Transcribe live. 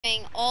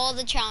doing all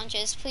the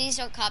challenges. Please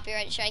don't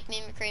copyright strike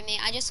me and McCree me.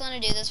 I just want to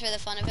do this for the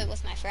fun of it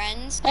with my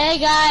friends. Hey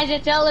guys,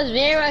 it's Ellis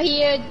Vera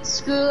here.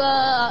 Screw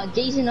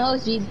Jason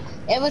Osby.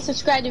 Everyone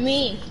subscribe to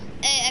me.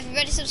 Hey,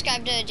 everybody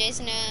subscribe to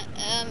Jason.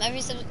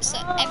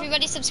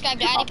 Everybody subscribe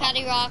to Addy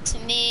Patty Rocks.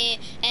 Me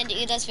and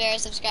Elis Vera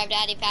subscribe to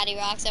Addy Patty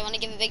Rocks. I want to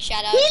give a big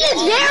shout out to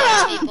all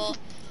of those people.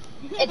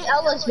 It's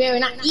Ellis Vera,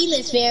 not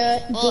Elis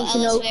Vera. Well,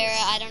 Ellis Vera,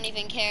 I don't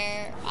even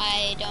care.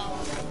 I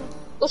don't.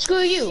 Well, screw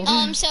you.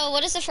 So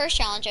what is the first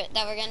challenge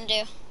that we're gonna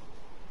do?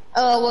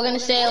 We're gonna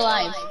stay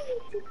alive.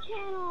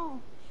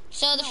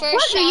 So the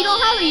first challenge. You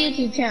don't have a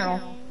YouTube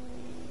channel.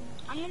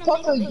 I'm gonna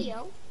make a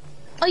video.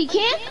 Oh, you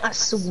can't? Ah,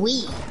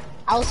 sweet.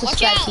 I'll Watch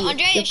subscribe out, to you.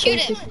 Andrea, shoot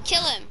him.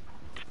 Kill him.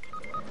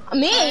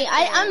 Me?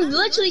 I'm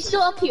literally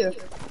still up here.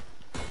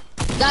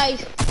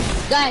 Guys,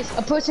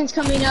 a person's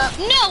coming up.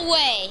 No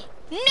way!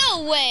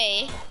 No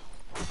way!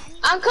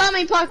 I'm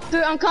coming,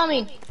 Parker, I'm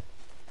coming.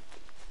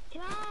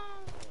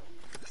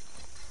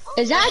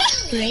 Is that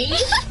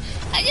strange?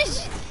 I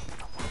just...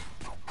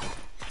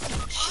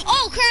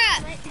 Oh,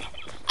 crap!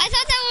 I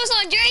thought that was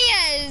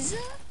Andreas!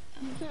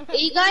 Are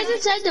you guys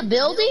inside the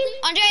building?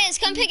 Andreas,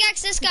 come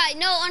pickaxe this guy.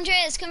 No,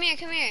 Andreas, come here,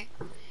 come here.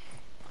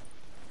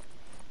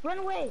 Run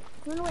away,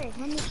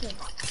 run this way.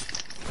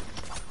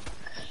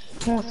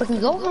 Wanna freaking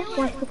go?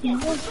 Wanna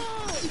freaking go?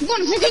 You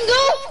wanna freaking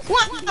go?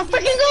 Wanna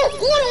freaking go?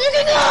 Wanna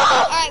freaking go?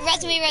 Alright,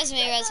 res me. No, res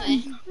me.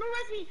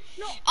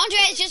 No.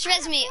 Andreas, just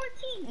res me.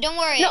 Don't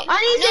worry. No, I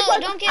need to say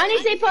Parker. Don't get I need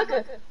to say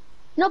Parker.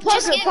 No,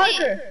 Parker,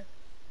 Parker.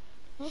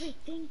 Okay,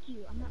 thank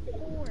you. I'm not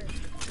 4.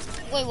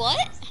 Wait,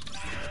 what?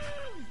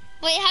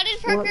 Wait, how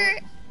did Parker...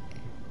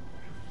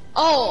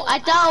 Oh, I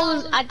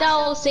thought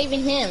I was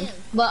saving him,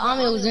 but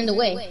Ami was in the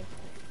way.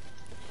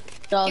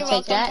 So I'll You're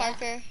take welcome, that.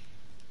 Parker.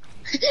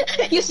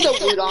 You're so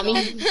rude, Ami.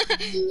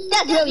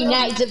 That's really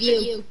nice of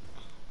you.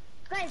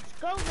 Guys,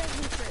 go res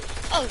me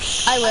first. Oh,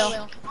 shit. I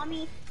will.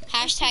 Mommy.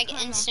 Hashtag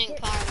instant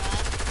karma.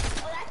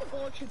 Oh, that's a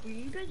gold trooper.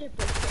 You guys are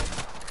pretty.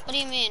 What do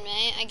you mean,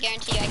 man? I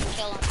guarantee you I can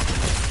kill him.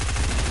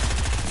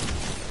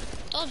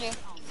 Told you.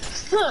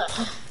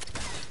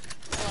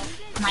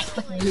 My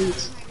fucking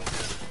lose.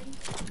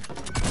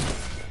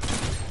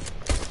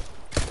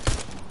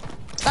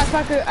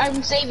 Parker,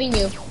 I'm saving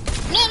you.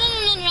 No.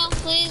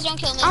 Please don't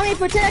kill me. Ami,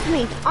 protect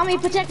me. Ami,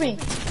 protect me.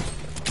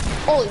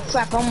 Holy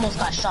crap, I almost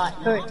got shot.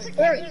 Hurry.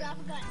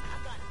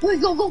 Hurry,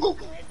 go. Watch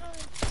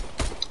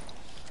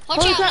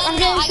Holy out. crap, I'm No,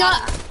 getting I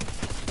got shot.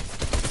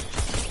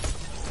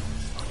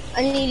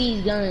 I need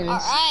these guns.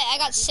 Alright, I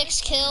got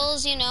 6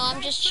 kills, you know,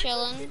 I'm just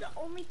chilling. This is the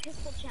only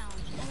pistol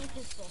challenge. Only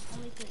pistol.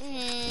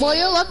 Well,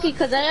 you're lucky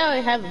because I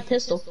already have a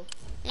pistol.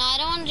 No, I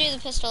don't want to do the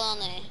pistol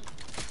only.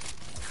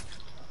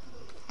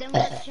 Then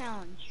what's the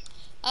challenge?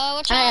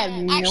 Which I have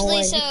no actually,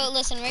 idea. so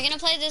listen, we're gonna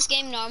play this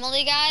game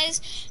normally,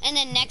 guys, and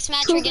then next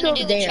match we're gonna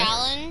do the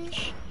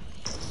challenge.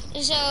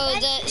 So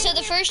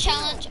the first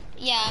challenge,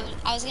 yeah,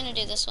 I was gonna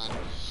do this one.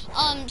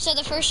 So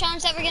the first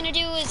challenge that we're gonna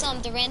do is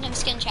the random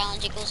skin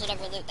challenge equals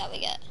whatever loot that we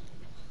get.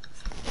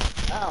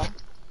 Oh,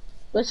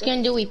 what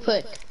skin do we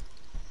put?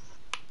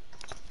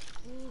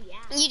 Ooh, yeah.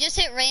 You just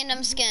hit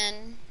random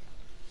skin.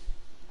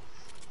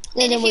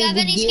 And And if then you have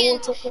we any deal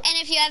skins, with it? and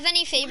if you have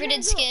any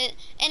favorited skin,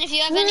 and if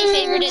you have any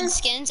favorited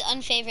skins,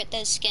 unfavorite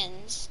those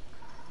skins.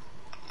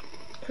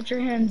 Put your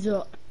hands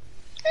up.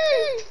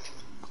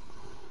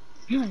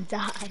 You're gonna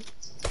die.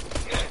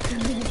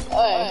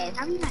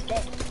 I'm not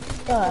dead.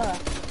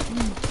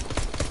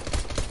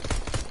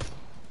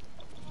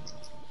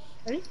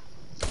 Ready?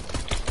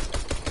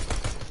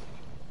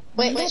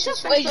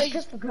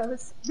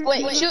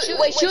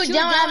 Shoot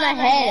down at my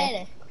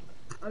head.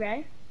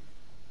 Okay.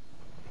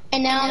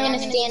 And now I'm gonna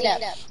stand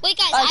up. Wait,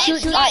 guys,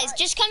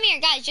 just come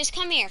here, guys, just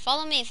come here.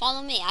 Follow me.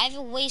 I have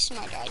a way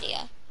smarter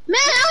idea. Man,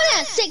 I only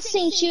have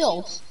 16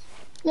 shields.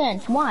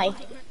 Man, why?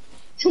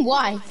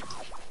 Why?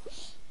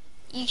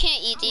 You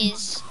can't eat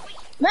these.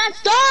 Man,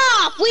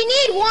 stop! We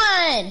need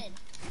one!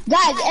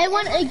 Guys,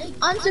 everyone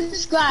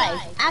unsubscribe.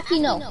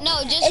 Actually, no.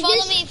 No, just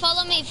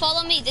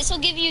follow me. This will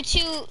give you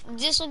 2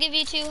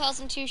 health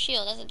and 2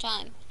 shield at a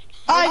time.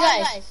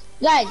 Alright,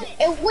 guys,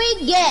 if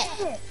we get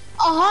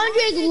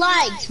 100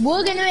 likes,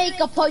 we're gonna make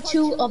a part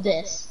 2 of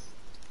this.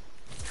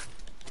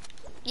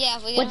 Yeah,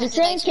 if we get With the 100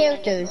 same likes, we're gonna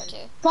do characters.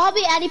 part 2.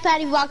 Probably Addy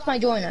Patty Rocks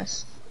might join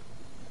us.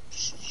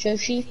 Should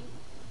she?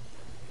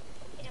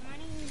 Yeah, my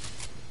name is,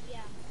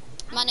 yeah.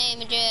 My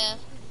name is Jeff.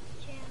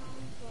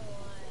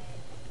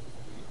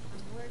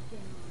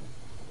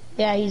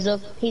 Yeah,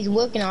 he's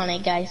working on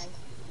it, guys.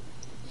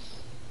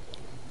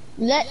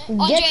 Get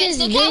Andreas, this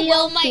look video.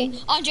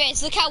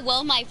 look how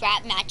well my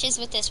rap matches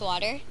with this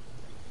water.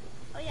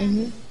 Oh yeah,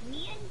 me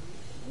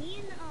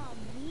and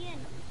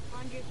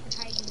Andres were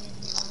hiding in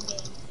here one game,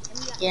 and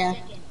we got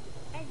second.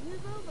 Guys,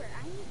 move over.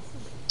 I need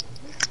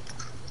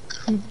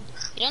some.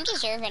 You don't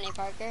deserve any,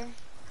 Parker.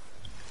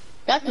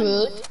 That's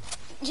rude.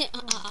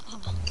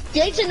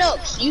 Jason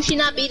Oaks, you should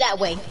not be that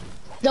way.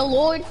 The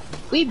Lord,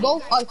 we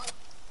both are.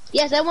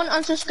 Yes, everyone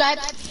unsubscribe,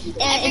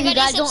 and if you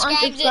guys don't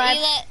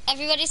unsubscribe.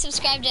 Everybody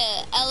subscribe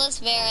to Ellis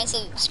Vera,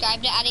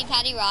 subscribe to Addy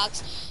Patty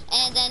Rocks,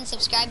 and then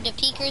subscribe to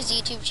Peeker's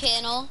YouTube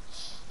channel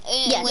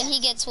Yes. when he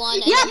gets one.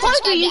 And Yeah, then Parker,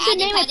 subscribe you to should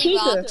name it Addy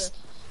Peeker. Box,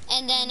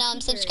 and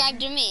then subscribe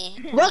to me.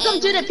 Welcome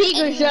to the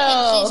Peeker and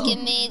Show. please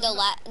give me the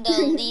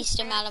least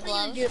amount of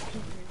love.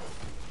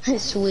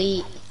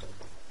 Sweet.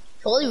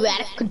 Holy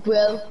radical,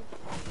 bro.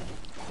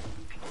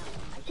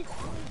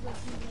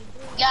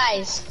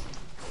 Guys,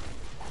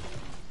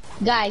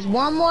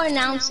 one more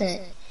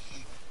announcement.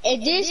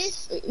 If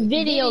this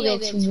video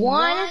gets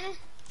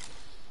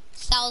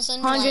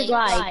 1,000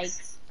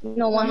 likes,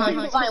 no,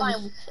 100.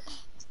 Fine.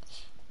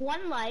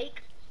 1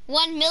 like.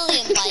 1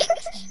 million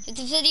likes. If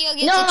the video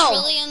gets No. a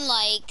trillion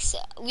likes,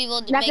 we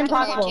will That's make a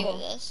part impossible. 2 of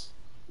this.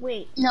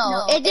 Wait.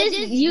 No, if this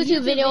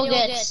YouTube video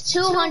gets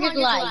 200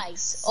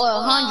 likes or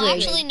 100.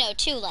 Actually, no,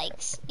 2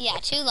 likes. Yeah,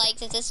 2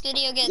 likes. If this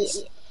video gets...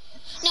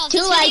 No, if 2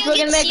 this likes, video we're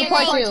gonna gets make a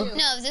part 2.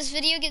 No, if this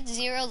video gets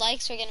 0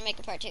 likes, we're gonna make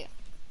a part 2.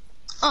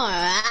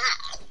 Alright.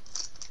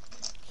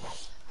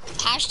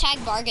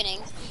 Hashtag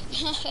bargaining.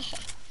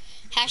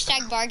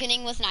 Hashtag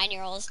bargaining with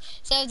 9-year-olds.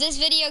 So if this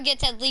video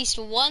gets at least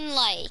 1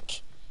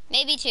 like,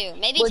 maybe 2,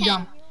 maybe We're 10.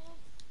 done.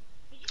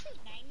 Did you say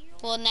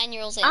 9-year-old? Well,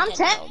 9-year-olds and I'm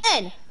 10-year-olds.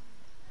 10. I'm 10.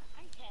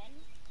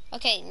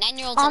 Okay,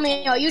 9-year-olds and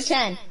 10-year-olds. Are you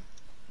 10?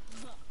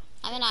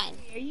 I'm a 9.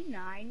 Are you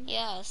 9?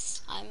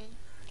 Yes, I'm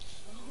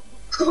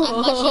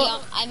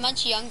Hey,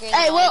 much younger than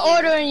all we're you.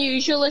 ordering you. You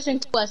should listen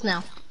to us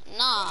now.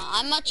 Nah,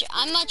 I'm much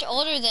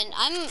older than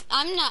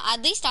I'm not.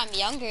 At least I'm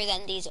younger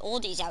than these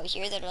oldies out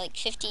here that are like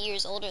 50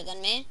 years older than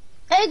me.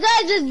 Hey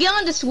guys, just get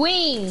on the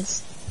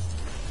swings.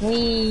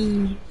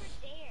 Swing.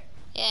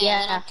 Yeah,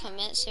 Yeah. and then I'll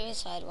commit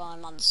suicide while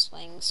I'm on the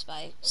swings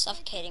by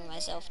suffocating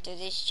myself through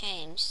these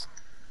chains.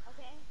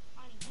 Okay.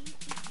 On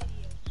YouTube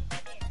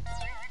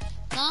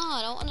videos. No,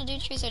 I don't want to do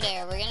truth or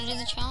dare. We're gonna do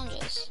the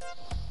challenges.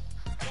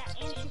 Yeah,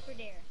 and super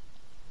dare.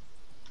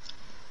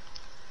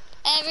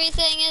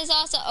 Everything is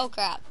also. Oh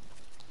crap.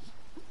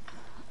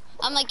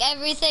 I'm like,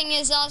 everything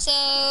is also.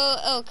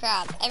 Oh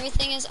crap.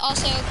 Everything is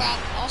also crap.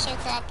 Also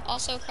crap.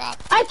 Also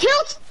crap. I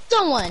killed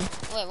someone.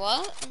 Wait,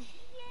 what?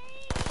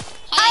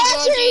 I Hi,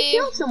 actually Georgie.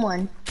 killed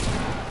someone.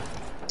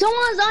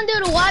 Someone's under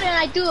the water and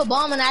I threw a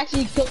bomb and I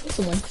actually killed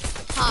someone.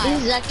 Hi.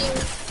 This is actually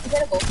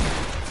incredible.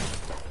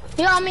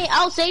 Here on me,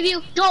 I'll save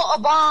you. Throw a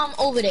bomb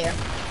over there.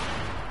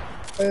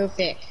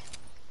 Perfect.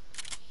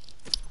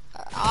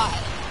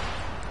 Alright.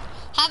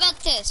 How about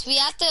this? We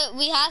have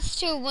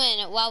to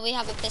win while we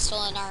have a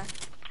pistol in our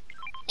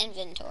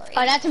inventory.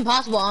 Oh, that's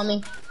impossible on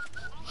me.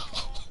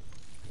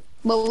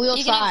 But we'll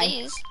You can have try.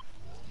 these.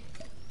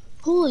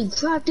 Holy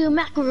crap, dude,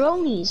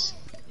 macaronis.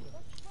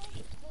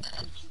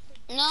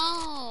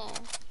 No.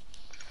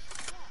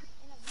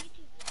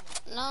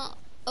 No.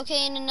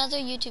 Okay, in another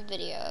YouTube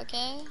video,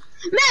 okay?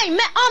 Man,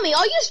 Ami,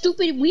 are you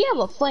stupid? We have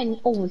a friend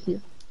over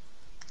here.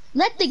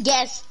 Let the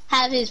guest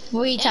have his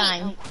free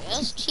time.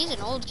 Yes, she's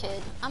an old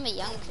kid. I'm a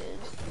young kid.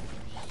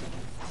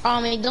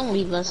 Ami, don't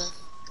leave us.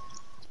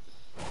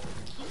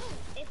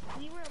 If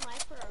we were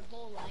alive for our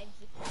whole lives,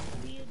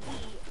 we would be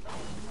 1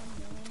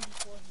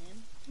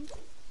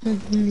 million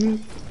before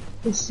him.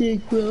 It's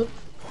sick, bro.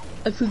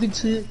 I freaking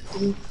sick.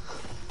 You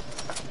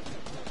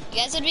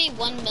guys would be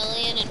 1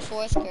 million in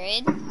 4th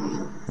grade. Are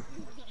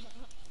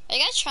you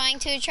guys trying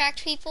to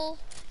attract people?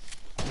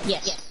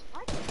 Yes.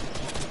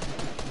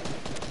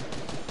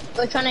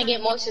 We're trying to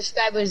get more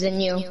subscribers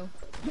than you.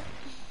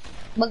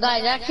 But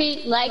guys,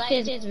 actually like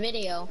this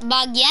video.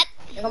 Baguette.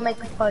 We're gonna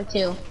make a part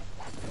 2.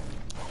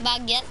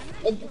 Baguette.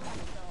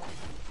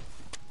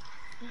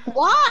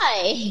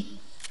 Why?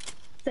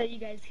 So you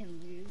guys can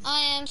lose. I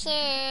am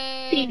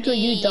 30 Peter,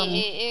 you dumb.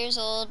 years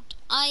old.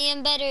 I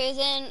am better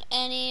than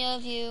any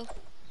of you.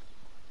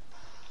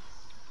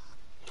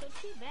 So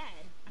too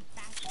bad. I'm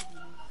faster than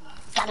you.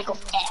 Gotta go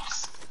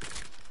fast.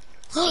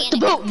 Santa.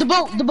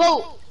 The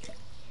boat.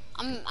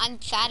 I'm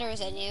fatter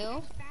than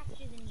you.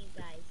 Faster than you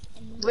guys.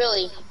 And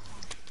Really?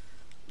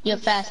 You're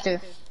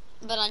faster.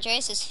 But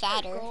Andreas is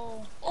fatter.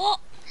 go. Oh!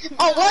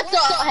 Oh, what the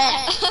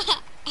heck?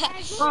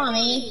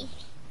 Mommy.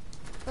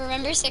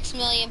 Remember 6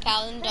 million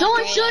pound Someone's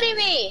Andreas? shooting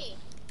me.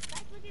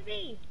 Guys, look at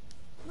me.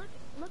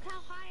 Look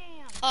how high I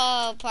am.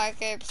 Oh,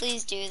 Parker,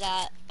 please do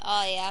that.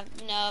 Oh, yeah.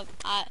 No,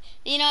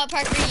 you know what,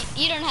 Parker?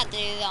 You don't have to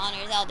do the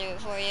honors. I'll do it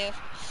for you.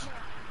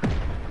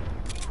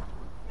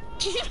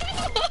 Kidding.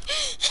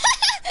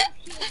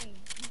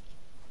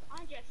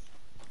 I just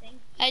think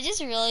I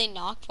just really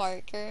knocked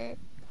Parker.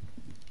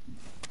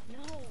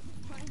 no.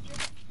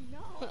 No.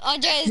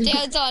 Andreas,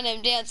 dance on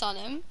him. Dance on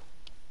him.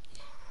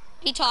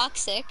 Be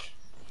toxic.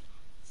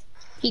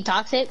 He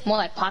toxic? More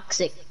like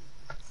toxic.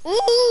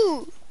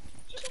 Ooh!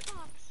 Chicken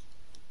pox.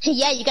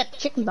 Yeah, you got the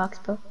chicken box,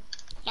 bro.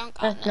 Don't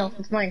got No, none.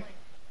 it's mine.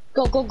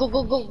 Go. Oh,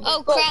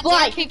 Go, crap, fly,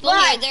 there are people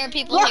fly, here. There are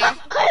people fly.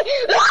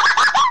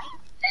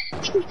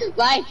 here.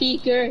 Bye,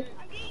 Peeker.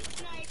 I'm getting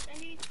sniped. I'm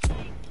getting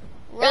sniped.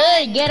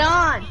 Hey, Run. get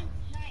on.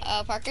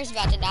 Oh, Parker's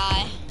about to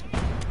die.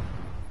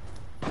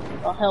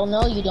 Oh, hell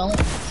no, you don't.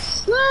 Heck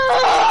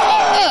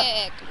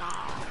no.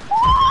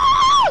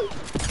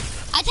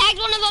 I tagged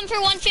one of them for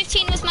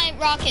 115 with my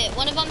rocket.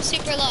 One of them's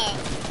super low.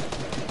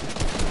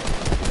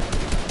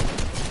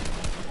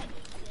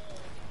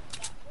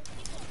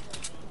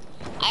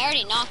 I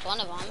already knocked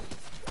one of them.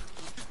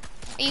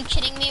 Are you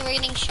kidding me? We're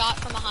getting shot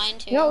from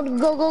behind too. No,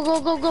 go, go,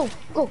 go, go, go,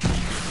 go.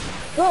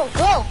 Go,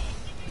 go.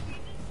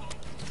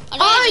 Oh,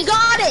 no, I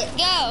got it.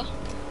 Go.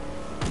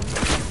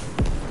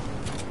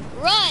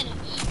 Run.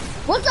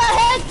 What the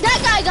heck?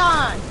 That guy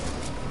gone.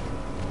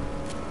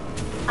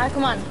 Alright,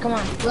 come on, come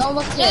on. We're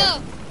almost there. No,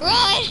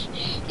 run.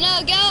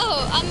 No,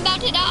 go. I'm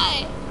about to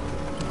die.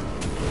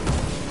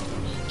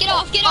 Get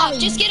off, get off.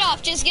 Just get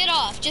off, just get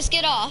off, just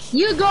get off.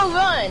 You go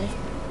run.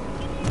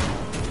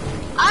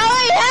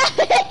 I have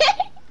it.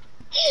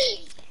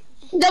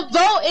 The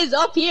boat is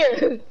up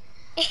here.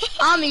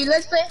 Ami,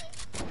 let's play.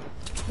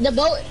 The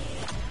boat.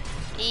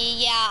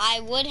 Yeah, I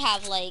would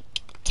have like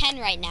 10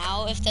 right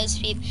now if those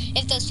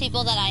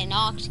people that I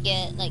knocked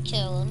get like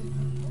killed.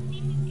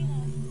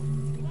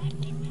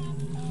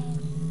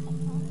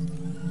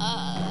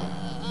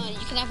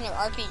 You can have an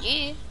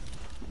RPG.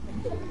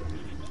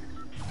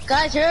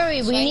 Guys, hurry!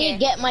 It's We right need here. to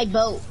get my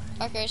boat.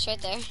 Parker, it's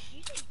right there. You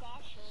said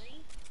gosh,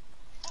 hurry.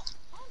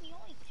 You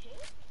only 2?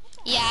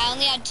 Yeah, I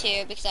only had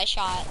 2 because I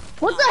shot.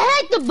 What the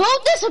heck? The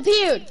boat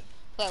disappeared.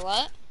 Wait,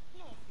 what?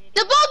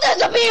 The boat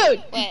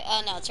disappeared. Wait,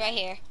 oh no, it's right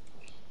here.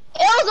 It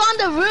was on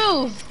the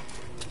roof.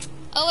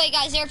 Oh wait,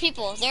 guys, there are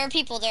people. There are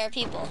people. There are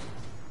people.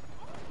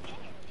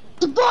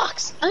 The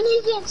box. I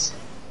need this.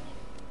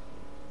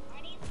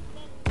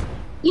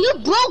 You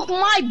broke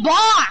my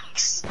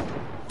box.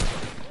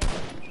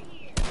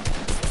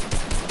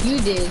 You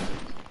did.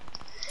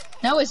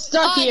 Now it's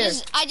stuck here.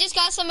 I just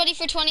got somebody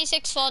for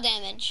 26 fall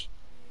damage.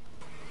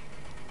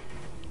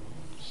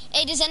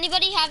 Hey, does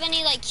anybody have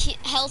any like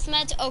health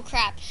meds? Oh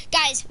crap,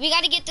 guys, we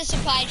gotta get the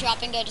supply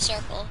drop and go to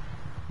circle.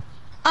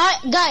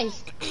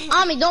 Guys,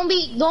 Ami, don't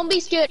be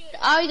scared.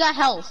 I already got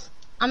health.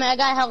 I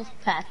got a health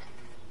pack.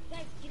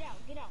 Guys, get out,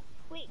 get out.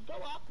 Wait, go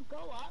up, go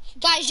up.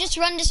 Guys, just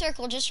run to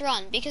circle, just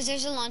run, because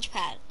there's a launch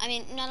pad. I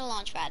mean, not a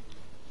launch pad.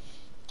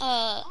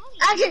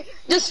 Actually,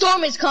 the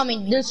storm is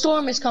coming. The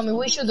storm is coming.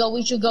 We should go.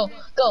 We should go.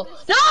 Go.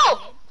 No!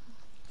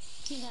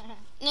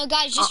 No,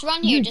 guys, just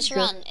run here. Just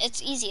run.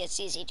 It's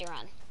easy to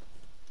run.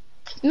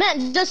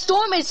 Man, the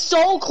storm is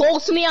so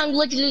close to me. I'm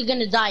literally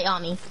gonna die,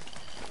 Ami.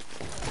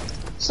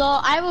 So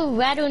I would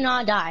rather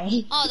not die.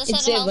 Oh, that's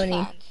It's not a health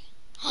Ebony. pack.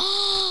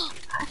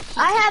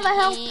 I have a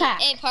health pack.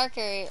 Hey,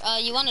 Parker,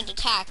 you wanted to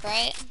attack,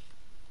 right?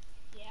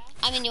 Yeah.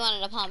 I mean, you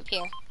wanted a pump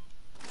here.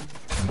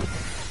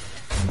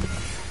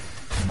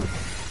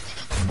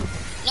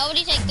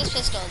 Nobody take this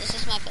pistol. This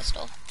is my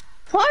pistol.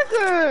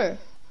 Parker!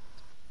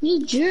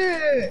 You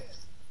jerk.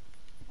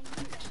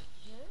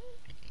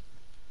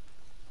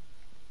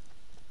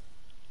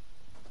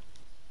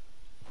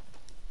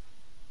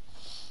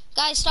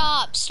 Guys,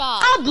 stop.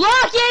 Stop. Stop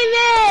blocking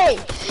me!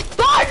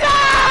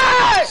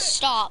 Parker!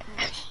 Stop.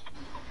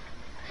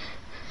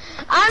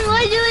 I'm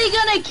literally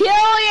gonna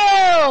kill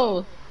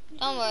you!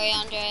 Don't worry,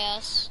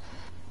 Andreas.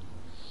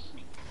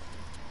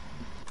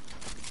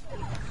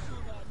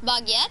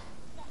 Bug yet?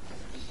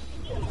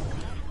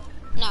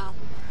 No.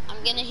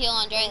 I'm gonna heal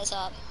Andreas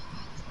up.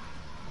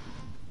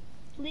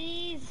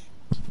 Please.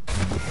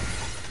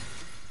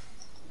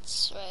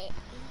 That's right.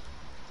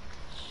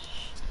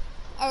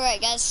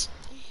 Alright, guys.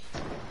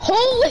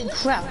 Holy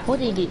crap, what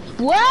did he do?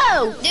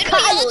 Whoa! Did we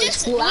Kyle all is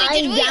just,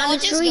 flying did we down all the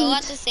just street. go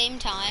at the same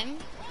time?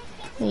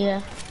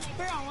 Yeah.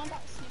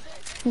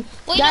 Wait,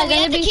 Guys, no, we have to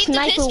enemy keep the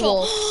sniper pistol.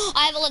 wolf.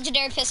 I have a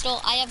legendary pistol.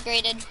 I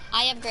upgraded.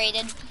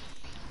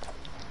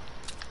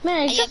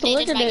 Man, it's I just a updated my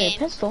legendary game.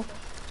 pistol.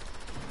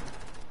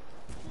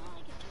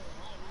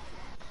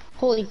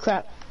 Holy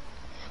crap.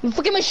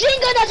 Fucking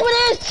machine gun, that's what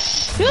it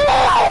is!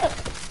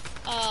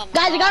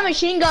 Guys, I got a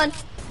machine gun.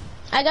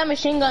 I got a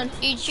machine gun.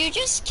 Did you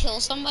just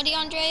kill somebody,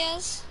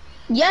 Andreas?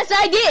 Yes,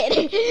 I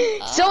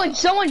did.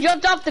 Someone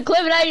jumped off the cliff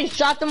and I just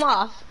shot them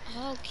off.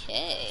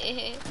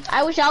 Okay.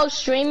 I wish I was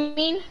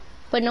streaming,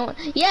 but no.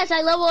 Yes,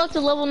 I level up to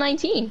level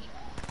 19.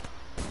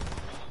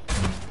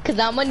 Cause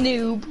I'm a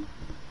noob.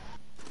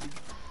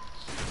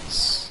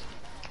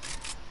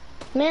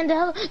 Man,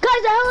 guys,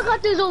 the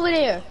helicopter's over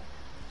there.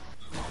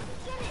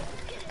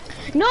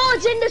 No,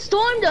 it's in the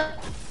storm though.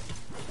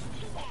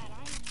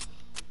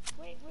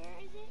 Wait, where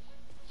is it?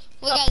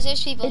 Well, guys,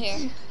 there's people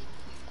here.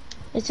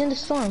 It's in the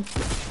storm.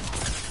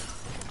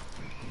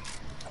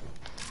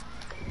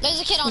 There's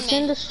a kid on It's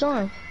in me. the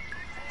storm.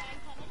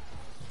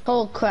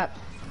 Oh crap.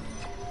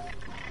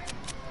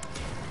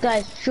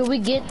 Guys, should we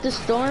get the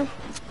storm?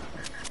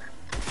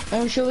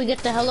 Or should we get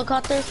the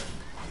helicopter?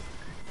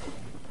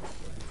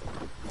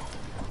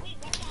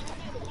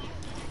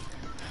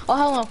 Oh,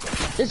 hell no.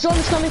 The storm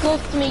is coming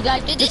close to me,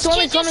 guys. Did The this storm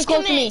kid is coming just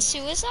close to me. commit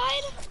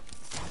suicide?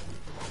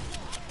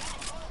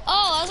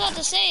 Oh, I was about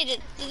to say,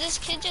 did this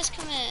kid just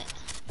commit?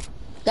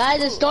 Guys,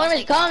 the storm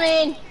is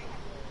coming.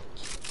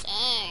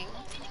 Dang.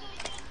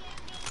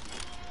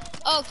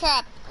 Oh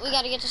crap, we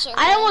gotta get to circle.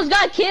 I almost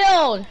got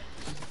killed.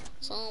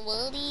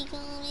 Somebody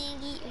gonna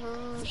get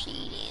her,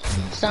 she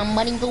dancing.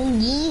 Somebody gonna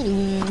get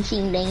her, she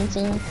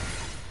dancing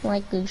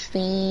like a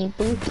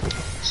stripper.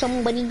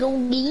 Somebody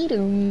gonna get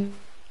her.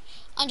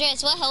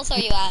 Andreas, what health are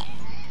you at?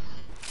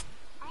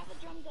 I have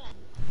a drum gun.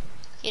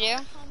 You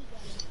do?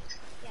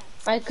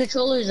 My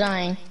controller's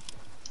dying.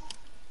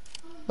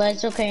 But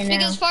it's okay now.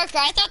 Because Parker,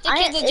 I thought the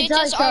kid legit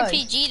just charged.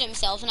 RPG'd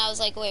himself, and I was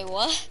like, wait,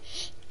 what?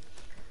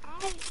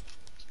 I'm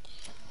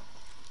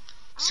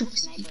a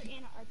sniper and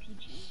an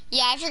RPG.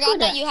 Yeah, I forgot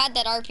that you had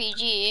that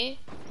RPG.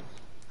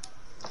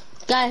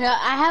 Guys,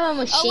 I have a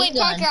machine gun. Oh wait,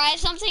 Parker, I have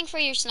something for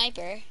your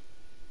sniper.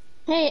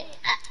 Hey,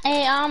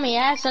 Ami,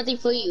 I have something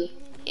for you.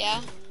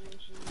 Yeah.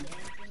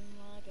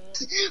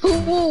 Who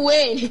will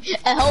win?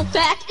 A health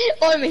pack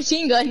or a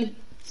machine gun?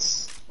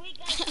 Wait,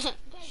 guys,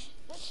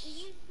 let's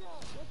use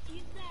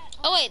that.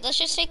 Oh wait, let's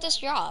just take this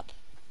drop.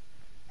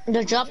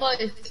 The drop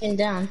came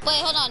down.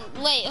 Wait, hold on.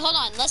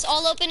 Let's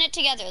all open it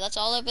together.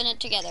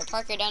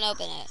 Parker, don't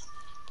open it.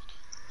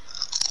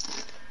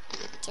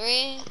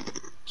 3,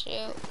 2,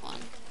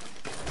 1.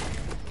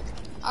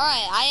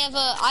 Alright,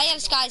 I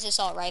have Sky's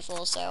assault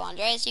rifle, so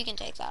Andreas, you can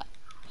take that.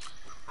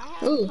 I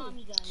have a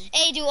Tommy gun.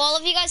 Hey, do all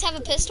of you guys have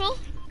a pistol?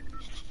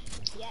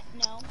 Yeah,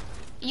 no.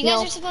 You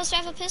guys are supposed to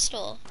have a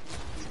pistol.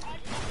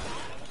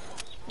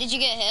 Did you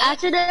get hit?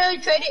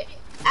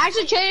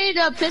 Actually traded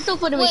a pistol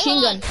for the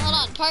machine gun. Hold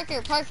on,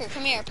 Parker,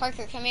 come here.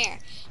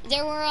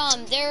 There were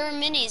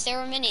minis.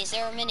 Guys,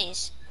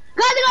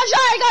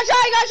 I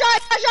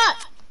got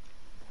shot.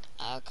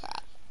 Oh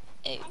crap.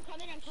 Hey. I'm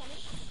coming.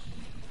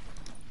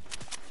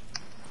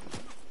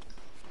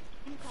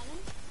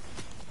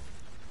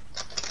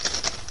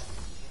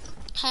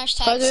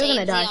 Hashtag Parker, you're save gonna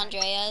the die.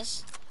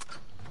 Andreas.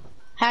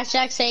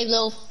 Hashtag save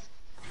Lil.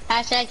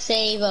 Hashtag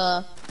save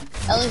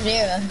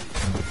Elvira.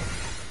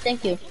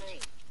 Thank you.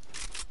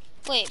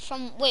 Wait,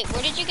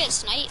 where did you get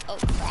sniped? Oh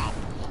crap.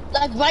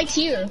 Like right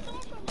here.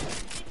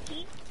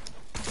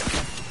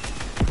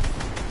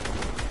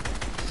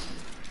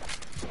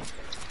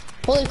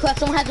 Holy crap,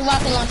 someone has a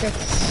rocket launcher.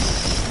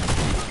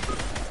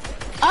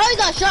 Oh, he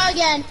got shot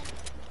again.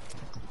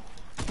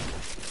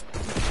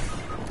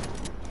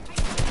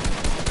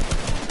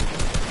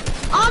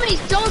 Omni,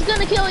 someone's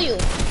gonna kill you.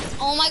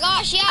 Oh my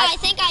gosh, yeah, I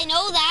think I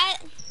know that.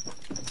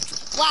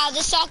 Wow,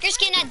 the soccer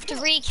skin had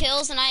 3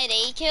 kills and I had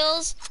 8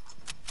 kills.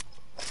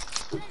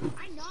 Then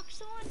I knocked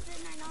someone,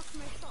 then I knocked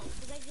myself,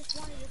 because I just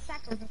wanted to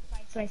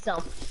sacrifice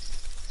myself.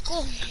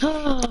 Oh.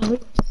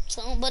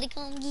 Somebody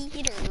come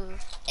get her.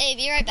 Hey,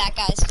 be right back,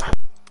 guys.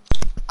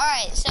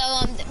 Alright, so,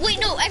 wait,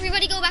 no,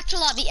 everybody go back to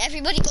lobby.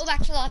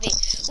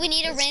 We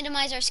need to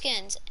randomize our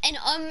skins. And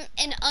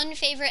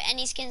unfavorite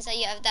any skins that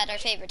you have that are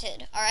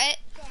favorited, alright?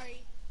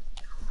 Sorry.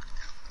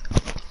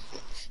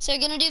 So we're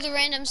gonna do the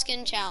random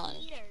skin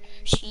challenge.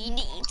 She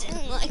needs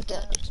it like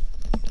that.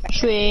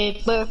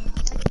 Tripper.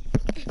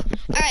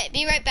 Alright,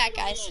 be right back,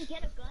 guys.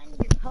 Get a gun,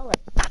 your color.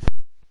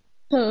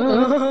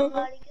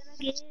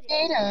 She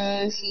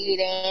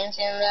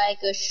dancing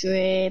like a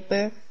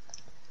stripper.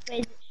 Wait,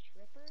 is it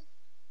stripper?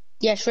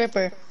 Yeah,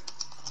 stripper.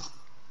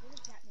 What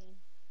does that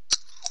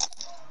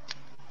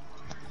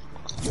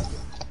mean?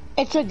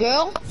 It's a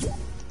girl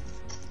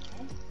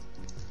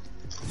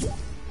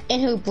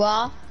in her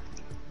bra.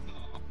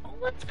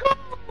 Let's go!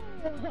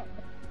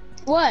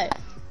 What?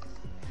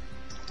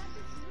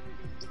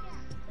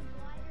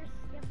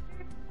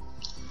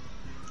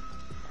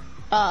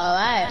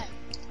 Alright.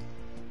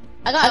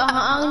 I got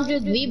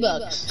 100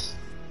 V-Bucks.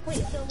 Wait,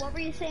 so what were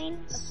you saying?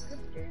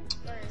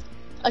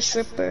 A stripper? Or A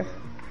stripper.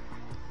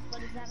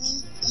 what does that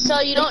mean?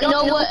 So you don't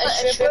know what a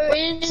stripper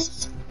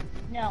is?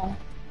 No.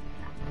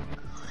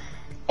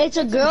 It's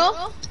a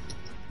girl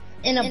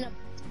in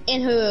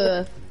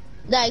her,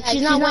 like,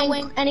 she's not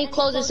wearing any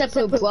clothes except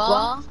her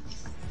bra.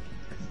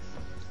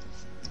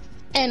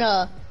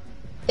 And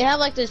they have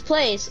like this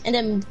place, and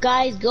then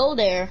guys go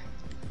there,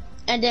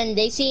 and then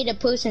they see the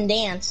person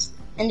dance,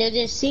 and they're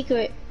just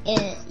secret,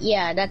 and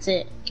yeah, that's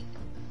it.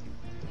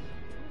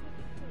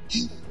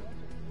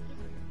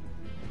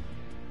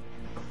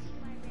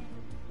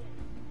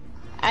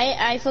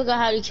 I forgot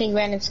how to change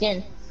random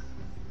skin.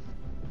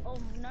 Oh,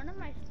 none of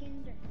my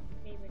skins are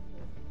favorite.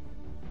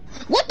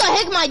 What the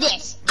heck am I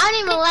this? I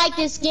didn't even like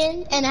this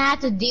skin, and I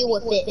had to deal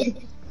with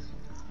it.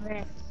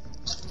 Right.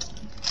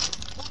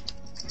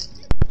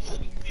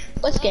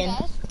 What skin?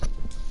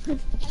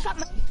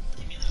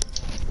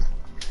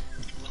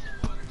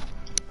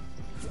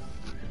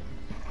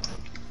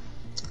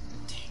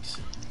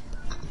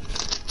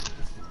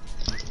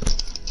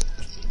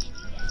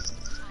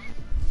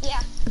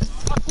 Yeah.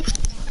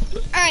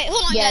 Alright,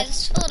 hold on,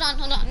 Yes. guys. Hold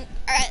on.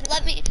 Alright,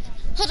 let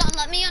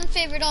me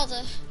unfavorite all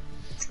the...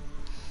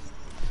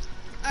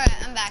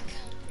 Alright, I'm back.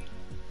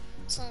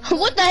 So,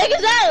 What the heck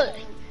is that?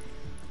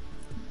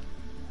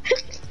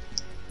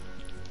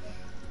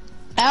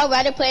 I'd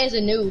rather play as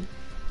a noob.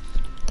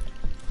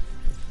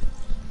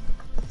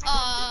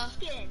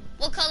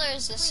 what color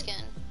is this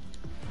skin?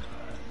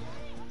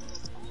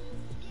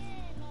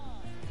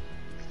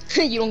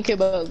 You don't care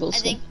about those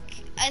skin.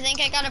 I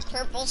think I got a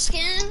purple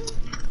skin.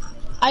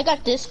 I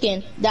got this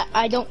skin that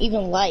I don't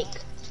even like.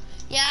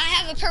 Yeah, I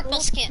have a purple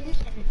skin.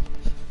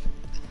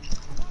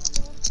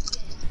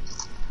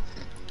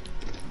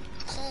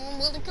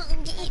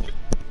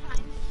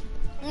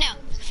 No.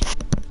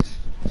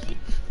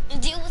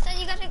 Deal with that,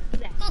 you got a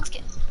gold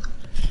skin.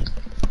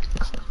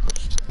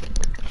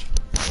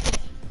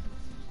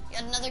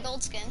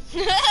 gold skin.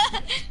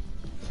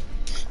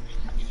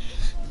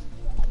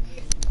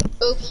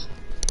 Oops.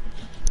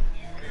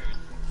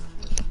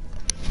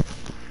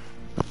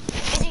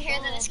 Did you hear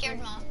that? I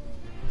scared Mom.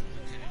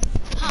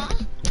 Huh?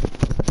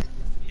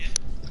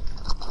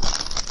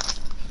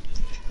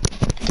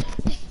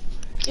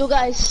 Yo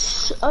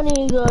guys, I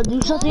need to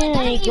do something and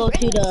I need to go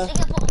to the...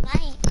 Stay up all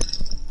night.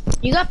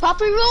 You got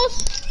poppy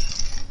rolls?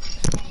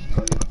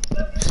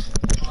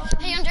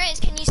 Hey Andreas,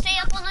 can you stay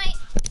up all night?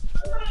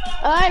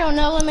 I don't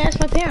know, let me ask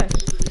my parents.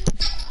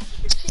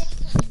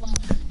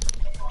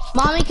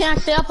 Mommy, can I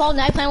stay up all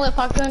night playing with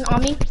Parker and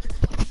Ami?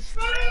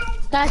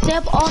 Can I stay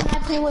up all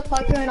night playing with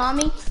Parker and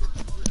Ami?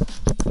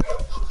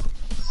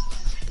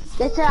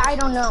 They said I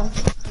don't know.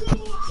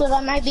 So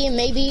that might be a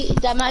maybe,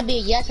 that might be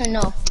a yes or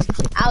no.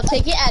 I'll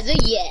take it as a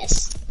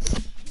yes.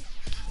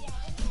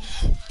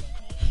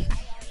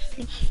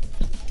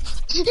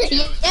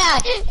 Yeah,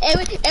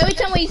 every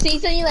time when you say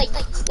something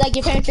like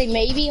your parents say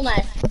maybe, I'm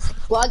like,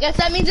 well I guess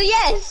that means a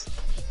yes.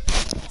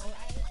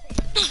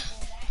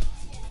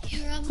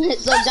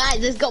 So guys,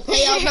 let's go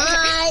play all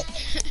night.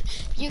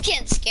 You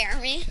can't scare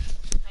me.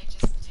 I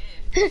just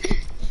did.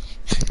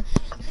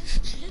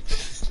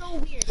 So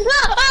weird.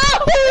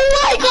 Oh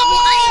my I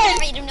god! ain't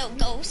afraid of no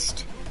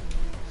ghost.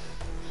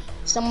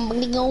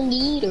 Somebody gonna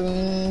need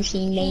her. She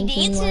He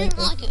dancing dancing like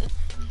like a...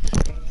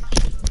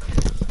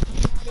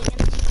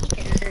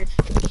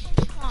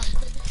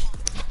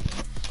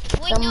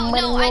 Wait,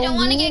 no, I don't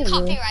want to get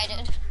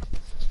copyrighted.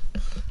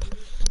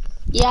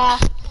 Yeah.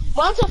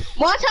 One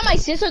time my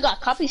sister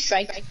got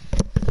copyrighted.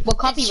 Well,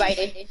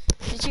 copyrighted.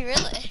 Did you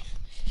really?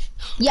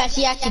 Yeah,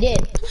 she actually did.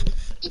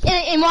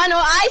 And wanna know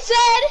what I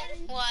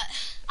said? What?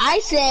 I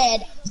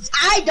said,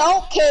 I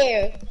don't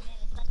care.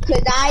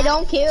 Cause I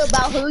don't care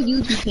about her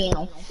YouTube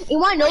channel. You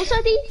wanna know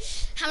something?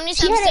 How many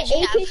She subs had did you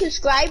 18 have?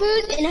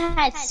 subscribers and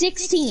had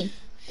 16.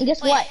 And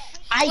guess what?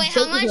 I Wait,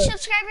 how beat much her.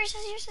 subscribers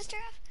does your sister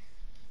have?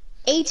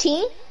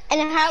 18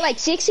 and I had like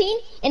 16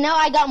 and now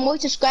I got more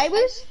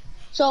subscribers.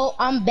 So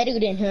I'm better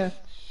than her.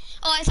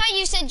 Oh, I thought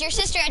you said your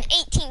sister had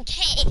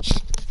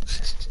 18K.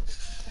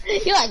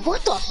 You're like,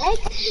 what the heck?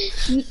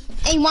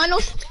 And you wanna know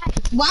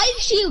why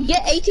did she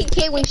get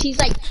 18K when she's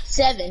like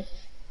 7?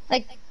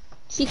 Like,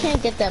 she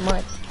can't get that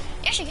much.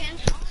 Yes, you can.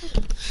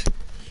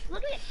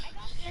 Look at it. I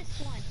got this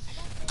one.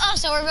 Oh,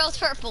 so we're both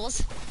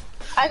purples.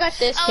 I got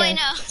this Oh, skin. I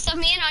know. So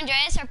me and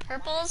Andreas are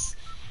purples.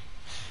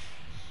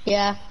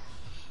 Yeah.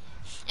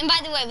 And by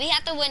the way, we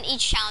have to win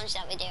each challenge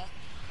that we do.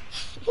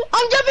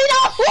 I'm jumping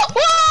off!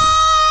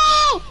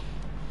 Whoa!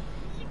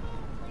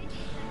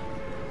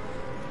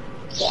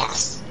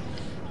 Yes.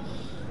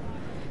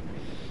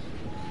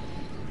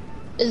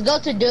 Let's go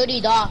to Dirty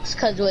Docks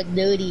cause we're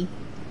dirty.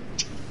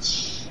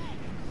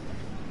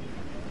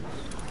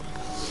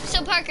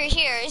 So Parker,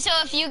 here. So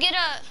if you get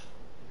a...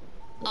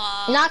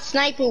 Not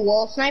Sniper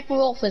Wolf. Sniper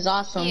Wolf is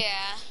awesome.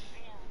 Yeah.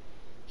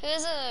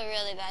 Who's a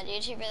really bad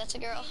YouTuber? That's a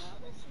girl.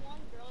 This one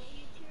girl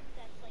YouTuber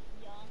that's like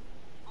young,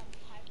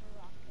 Piper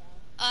Rock.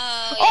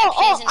 Oh,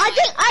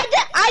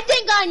 yeah, I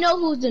think I know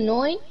who's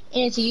annoying,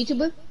 and it's a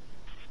YouTuber.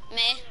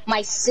 Me?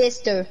 My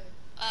sister.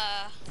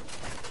 Oh,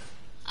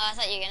 I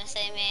thought you were gonna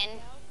say man.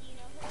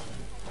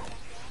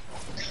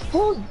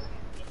 Holy,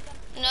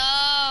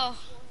 No.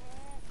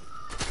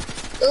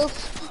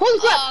 oops. Holy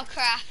crap. Oh,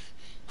 crap.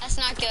 That's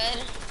not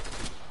good.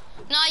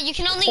 No, you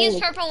can only use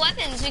purple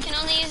weapons. We can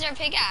only use our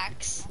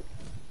pickaxe.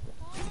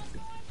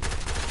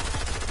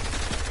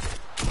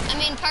 I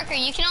mean, Parker,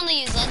 you can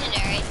only use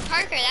legendary.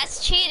 Parker,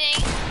 that's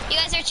cheating. You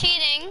guys are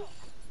cheating.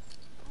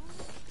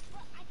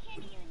 I can't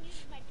even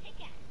use my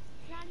pickaxe.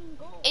 It's not even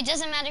gold. It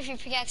doesn't matter if your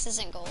pickaxe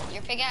isn't gold.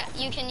 Your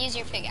pickaxe, you can use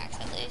your pickaxe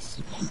at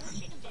least.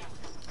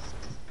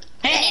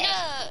 I need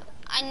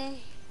a...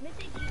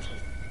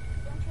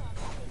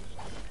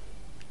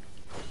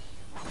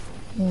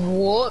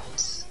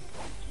 Whoops.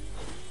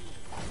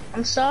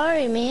 I'm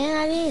sorry, man.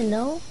 I didn't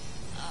know.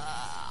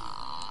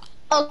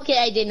 Okay,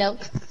 I didn't know.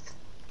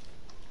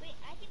 Wait,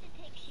 I get to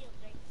take shields,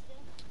 right?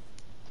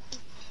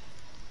 Still?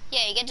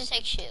 Yeah, you get to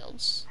take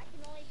shields. I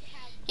can only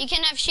have... You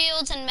can have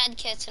shields and med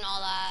kits and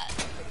all that.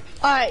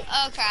 Alright.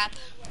 Oh, crap.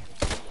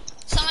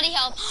 Somebody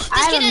help. This I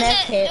have kid a med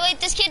has kit. Wait,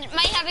 this kid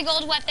might have a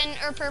gold weapon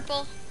or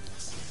purple.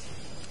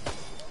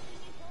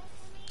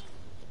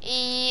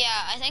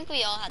 Yeah, I think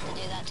we all have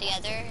to do that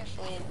together if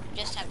we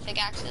just have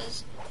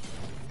pickaxes.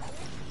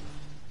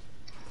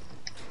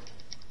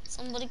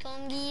 Somebody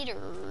come get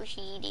her.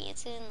 She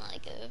dancing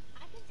like a...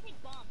 I can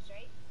take bombs,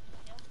 right?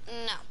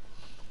 No.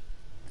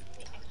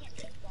 Wait, I can't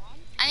take bombs?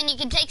 I mean, you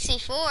can take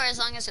C4 as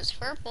long as it's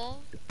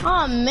purple.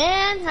 Oh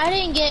man, I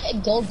didn't get a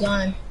gold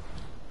gun.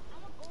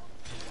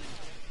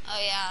 Oh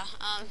yeah,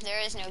 there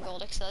is no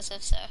gold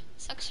explosive, so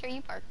sucks for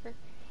you, Parker.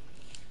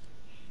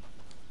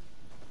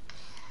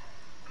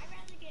 I'd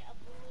rather get a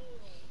blue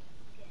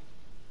skin.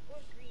 Or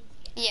green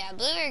skin. Yeah,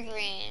 blue or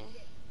green.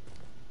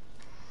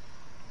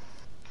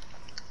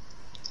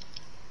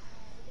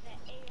 Look at that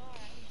AR.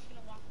 I'm just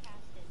gonna walk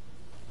past it.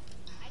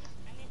 I'm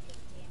gonna take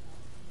the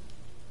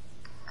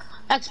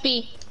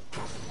ammo.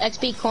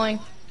 XP coin.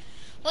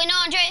 Wait, no,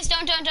 Andreas,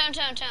 don't.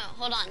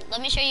 Hold on.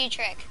 Let me show you a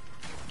trick.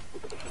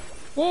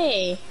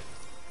 Hey.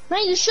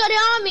 Man, you shut it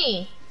on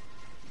me.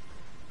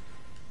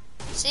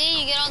 See,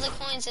 you get all the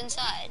coins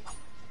inside.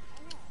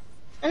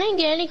 I didn't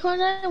get any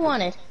coins I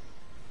wanted.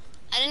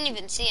 I didn't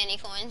even see any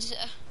coins. So.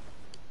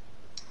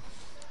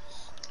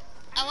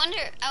 I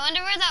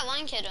wonder where that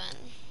one kid went.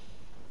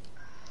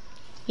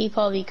 He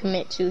probably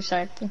commit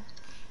suicide.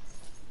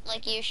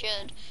 Like you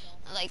should.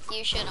 Like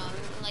you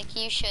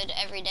should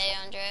every day,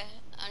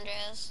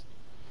 Andreas.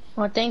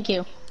 Well, thank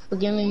you for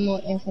giving me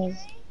more info. You're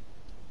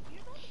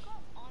supposed to call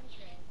him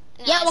Andre.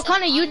 No, Yeah, I what said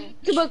kind of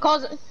YouTuber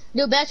calls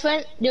their best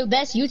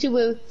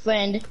YouTuber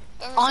friend? Whoever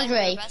said we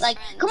Andre. were best Like,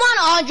 friends. come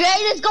on, Andre,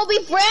 let's go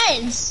be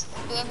friends.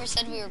 Whoever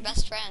said we were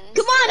best friends.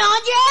 Come on,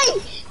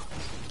 Andre.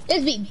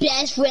 Let's be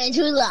best friends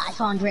for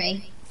life,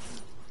 Andre.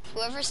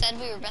 Whoever said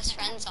we were best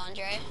friends,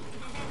 Andre.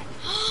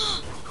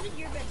 Who's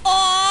your best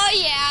Oh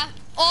yeah.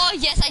 Oh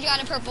yes, I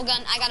got a purple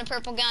gun. I got a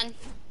purple gun.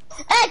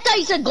 Hey, I thought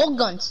you said gold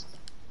guns.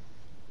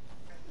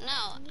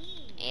 No.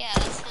 Yeah,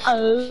 that's him.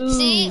 Oh.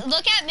 See,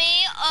 look at me.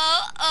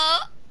 Oh.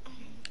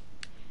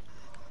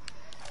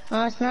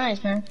 Oh, that's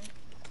nice, man.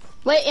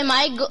 Wait, am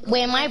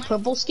I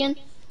purple skin?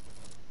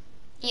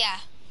 Yeah.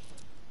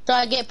 So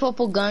I get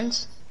purple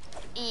guns?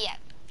 Yeah.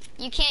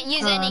 You can't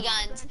use any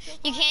guns.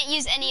 You can't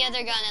use any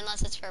other gun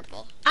unless it's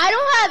purple. I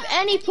don't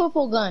have any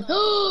purple gun.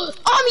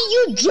 Army,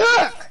 you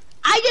jerk!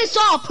 I just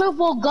saw a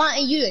purple gun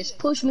and you just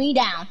pushed me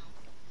down.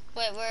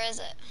 Wait, where is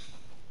it?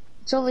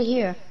 It's over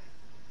here.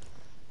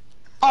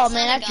 Oh It's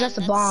man, not that's gun, just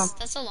a bomb.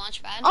 That's a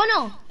launch pad. Oh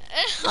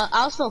no!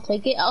 I'll still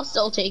take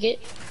it.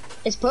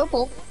 It's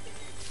purple.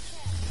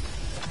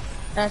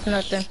 That's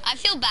nothing. I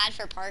feel bad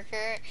for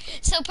Parker.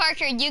 So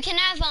Parker, you can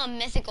have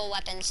mythical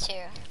weapons too.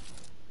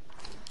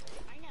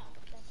 I know.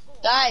 That's cool.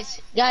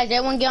 Guys,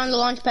 everyone get on the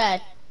launch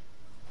pad.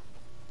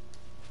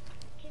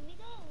 Can we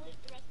go with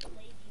the rest of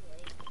Lazy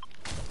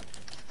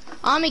Lake?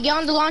 Army, get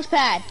on the launch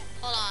pad.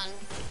 Hold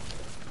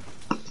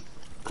on.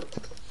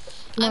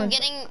 Come I'm on.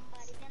 getting.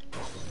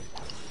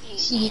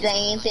 She's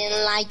dancing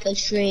like a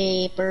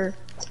stripper.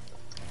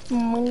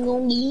 I'm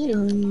gonna get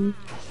her.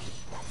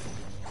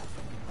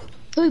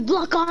 Hey,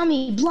 block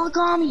Army! Block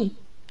Army!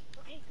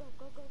 Okay,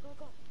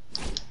 go.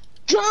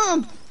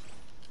 Jump!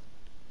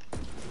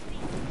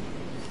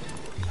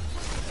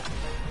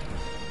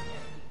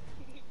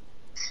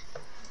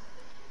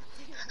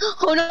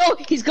 Oh no,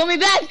 he's coming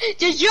back!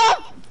 Just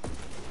jump!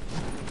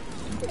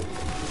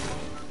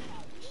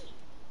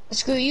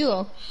 Screw you.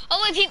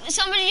 Oh wait,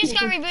 somebody just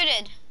got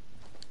rebooted.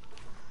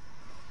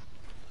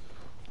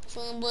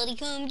 Somebody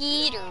come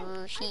get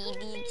her. She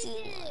needs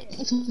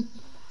it.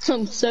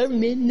 I'm sorry,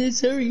 man,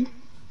 sorry.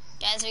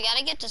 Guys, we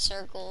gotta get to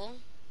circle.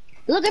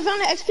 Look, I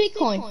found an XP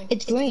coin.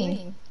 It's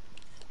green.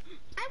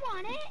 I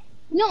want it.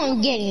 No,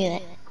 I'm getting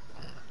it.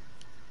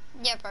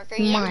 Yeah, Parker,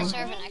 you don't Mine.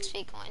 deserve an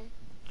XP coin.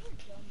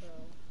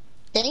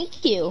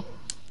 Thank you.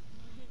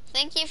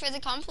 Thank you for the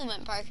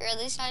compliment, Parker. At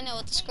least I know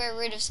what the square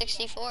root of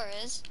 64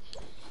 is.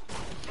 I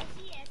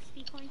see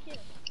XP coin too.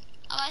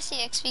 Oh, I see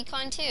XP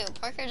coin too.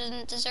 Parker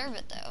doesn't deserve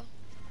it though.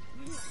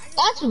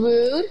 That's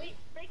rude. Wait,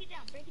 break it down.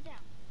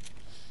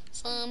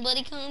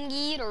 Somebody come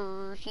get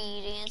her.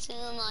 She dancing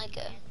like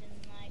a...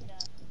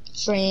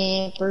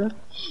 Shrimper.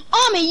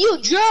 Army, you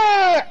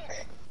jerk!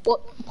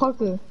 What,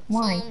 Parker?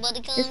 Why?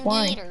 Somebody Just come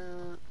why? get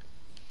her.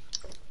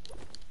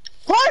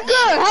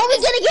 Parker, how are we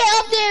gonna get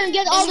up there and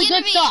get all the This is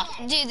good gonna stuff?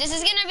 be, dude, this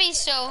is gonna be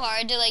so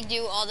hard to like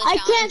do all the I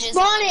challenges. can't in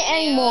spawn one it video.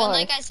 anymore. And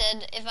like I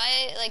said, if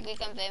I like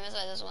become famous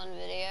by this one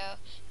video,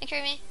 hey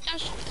Creamy,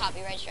 don't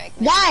copyright strike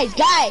me.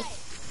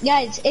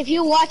 Guys, if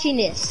you're watching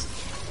this,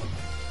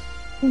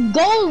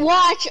 go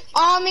watch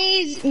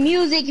Army's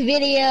music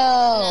video.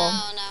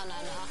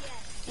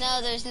 No,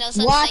 there's no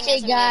such Watch thing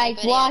as it, a guys,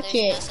 music video. watch There's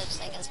it. no such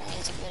thing as a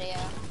music video.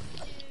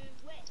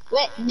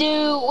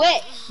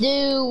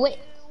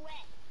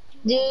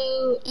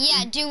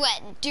 Yeah,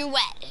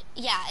 duet.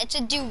 Yeah, it's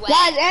a duet.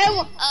 Guys,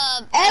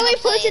 every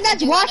person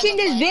that's watching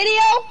this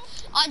video,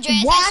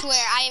 Andreas, I watch-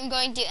 swear, I am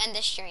going to end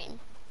the stream.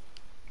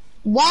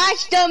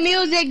 watch the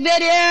music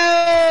video.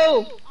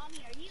 Ami,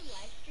 are you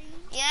live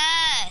streaming?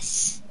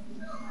 Yes.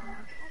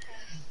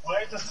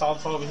 Why is the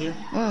salsa over here?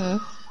 Mm-hmm.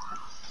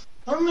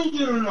 How many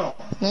you don't know?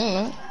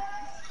 Mm-hmm.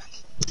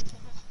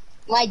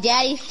 My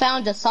daddy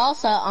found the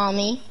salsa on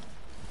me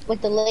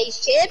with the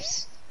Lay's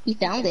chips. He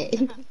found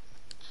it.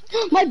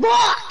 My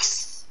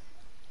box!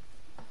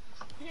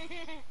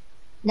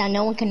 Now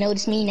no one can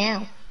notice me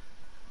now.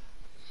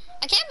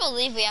 I can't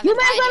believe we haven't You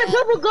guys died found a yet.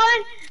 purple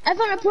gun? I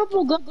found a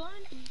purple gun.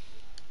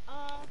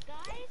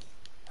 Guys,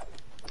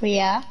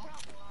 Yeah.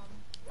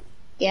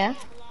 Yeah.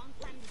 a long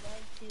time to go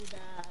to the circle.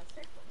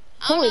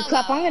 I don't Holy know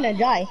crap, about- I'm gonna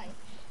die.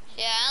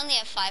 Yeah, I only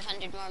have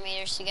 500 more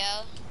meters to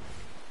go.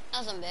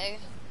 Nothing big.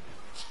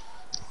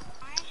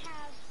 I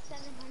have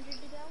 700 to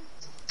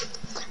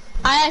go.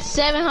 I have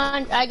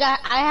 700.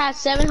 I have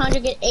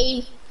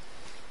 780.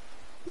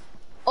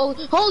 Oh,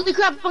 holy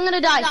crap! I'm gonna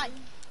die.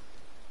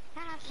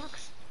 Ah,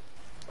 sucks.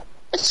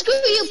 Screw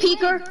you,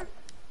 Peeker.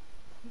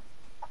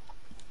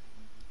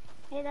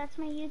 Hey, that's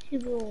my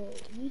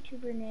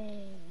YouTuber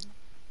name.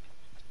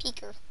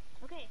 Peeker.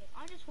 Okay,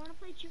 I just want to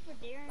play Truth or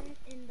Dare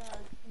in the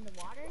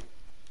water.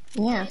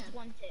 Yeah. It's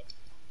one tick.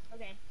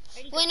 Okay.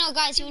 Ready, Wait, go. no,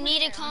 guys, you Truth or need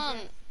to Dare, come.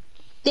 Andres?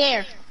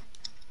 There.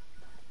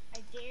 I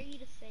dare you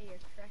to say your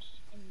crush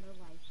in the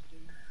live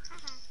stream.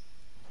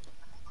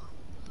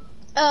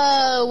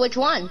 Which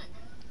one?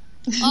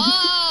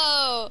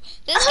 Oh,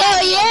 this Oh,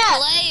 guy's yeah. a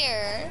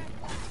player.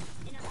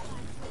 In a class,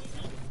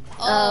 would it be?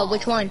 Oh.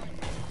 Which one?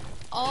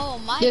 Oh,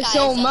 my There's guy's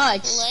so a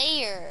much.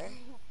 player.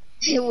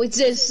 Which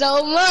is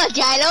so much.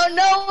 I don't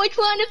know which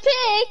one to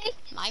pick.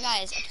 My guy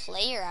is a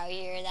player out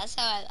here. That's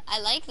how I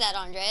like that,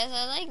 Andreas.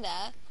 I like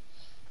that.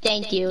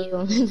 Thank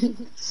you.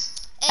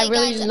 Hey, I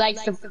really guys, like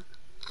the.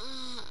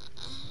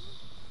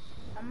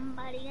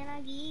 Somebody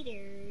gonna get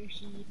her.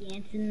 She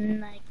dancing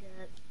like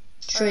a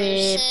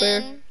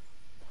Stripper. person.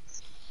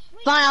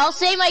 Fine, I'll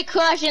say my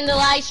crush in the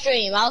live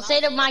stream. I'll say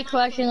to my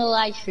crush in the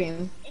live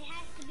stream. It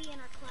has to be in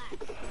our class. There's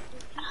people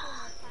in our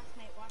class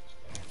might watch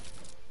this.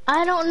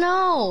 I don't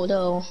know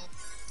though.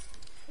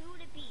 Who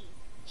would it be?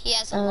 He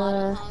has a lot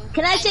of them.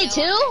 Can I say know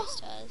two?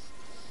 Andreas does.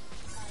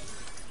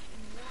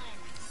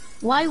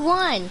 One. Why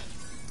one?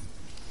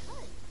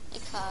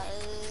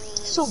 Because...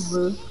 So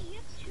rude.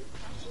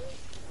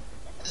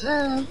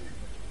 Hey,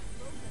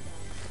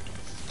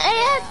 you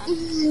have two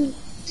crushes?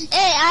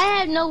 Hey, I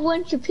have no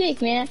one to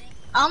pick, man.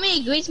 Almi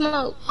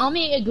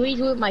agrees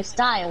with my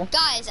style.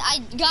 Guys, I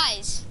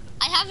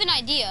have an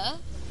idea.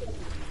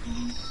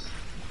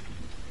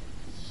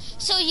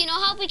 So you know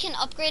how we can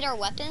upgrade our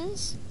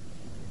weapons?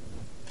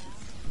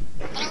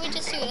 Why don't we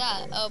just do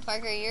that? Oh,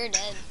 Parker, you're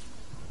dead.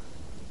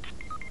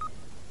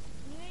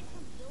 Can you guys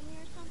come kill me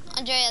or something?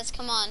 Andreas,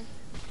 come on.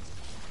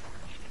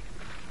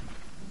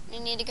 You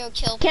need to go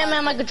kill Can't,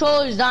 man, my Parker.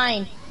 controller's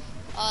dying.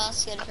 Oh,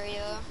 that's good for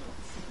you.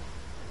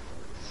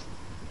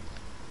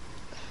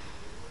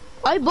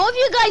 Are both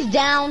you guys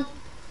down?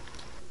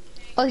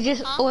 Or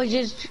just,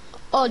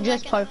 Huh?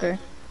 just Parker?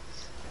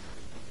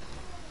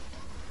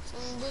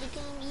 Somebody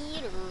come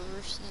get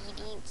her. She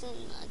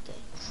dancing like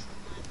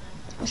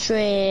a...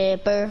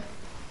 Stripper.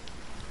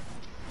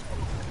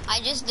 I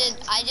just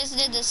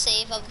did the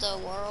save of the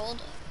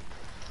world.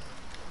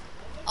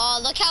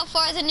 Oh, look how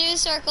far the news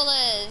circle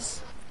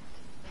is.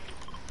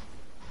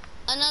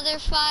 Another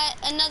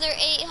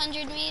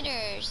 800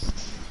 meters.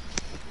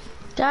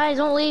 Guys,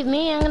 don't leave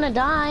me. I'm gonna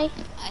die.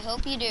 I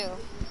hope you do.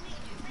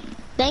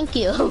 Thank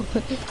you.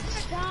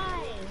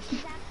 Die.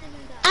 He's actually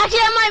gonna die.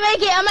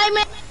 Actually, I might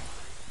make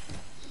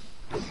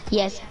it.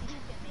 Yes.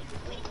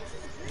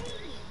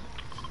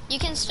 You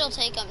can still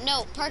take them.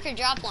 No, Parker,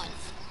 drop one.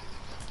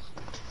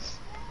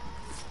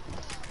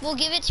 We'll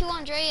give it to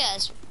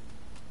Andreas.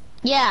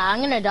 Yeah, I'm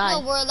gonna die.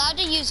 No, we're allowed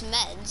to use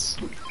meds.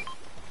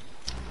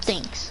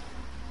 Thanks.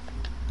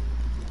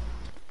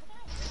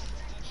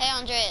 Hey,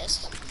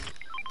 Andreas.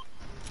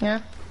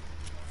 Yeah.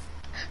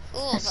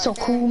 Ooh, That's so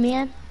Parker. cool,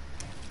 man.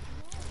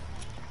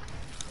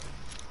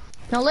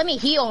 Now let me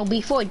heal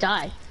before I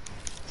die.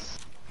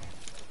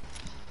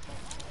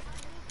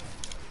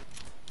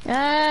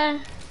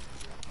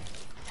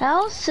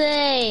 I'll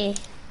say.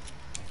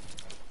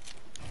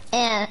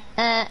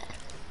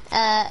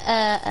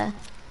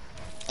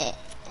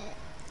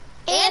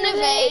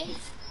 Anime.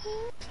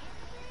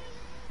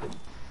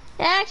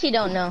 I actually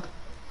don't know.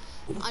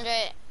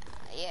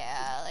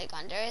 Yeah, like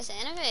Andreas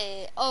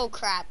anime. Oh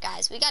crap,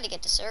 guys, we gotta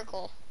get to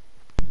circle.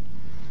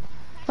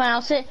 Fine,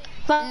 I'll say.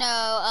 Fine,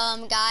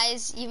 No,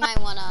 guys, you might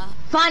wanna.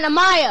 fine,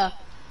 Amaya.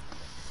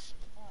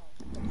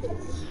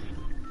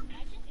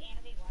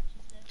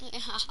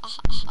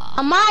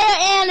 Amaya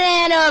and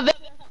Anna. You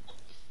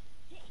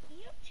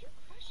have two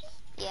crushes?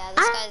 Yeah, this I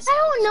guy's.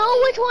 don't know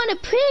which one to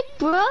pick,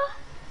 bruh.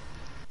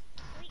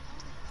 Wait, do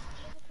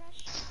you have a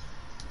crush?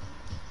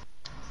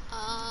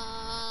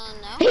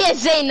 No. He didn't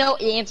say no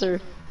answer.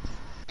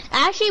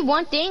 Actually,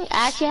 one thing,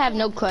 I actually have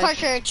no crush.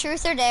 Parker,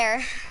 truth or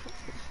dare?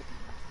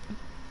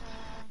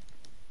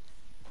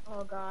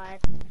 Oh god.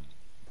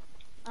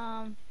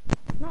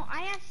 No,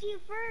 I asked you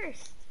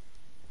first.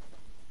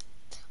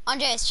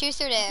 Andreas,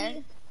 truth or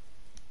dare?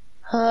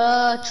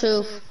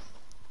 Truth.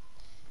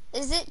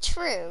 Is it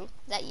true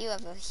that you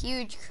have a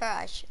huge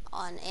crush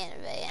on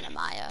Anime and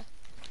Amaya?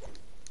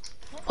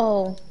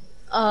 Oh,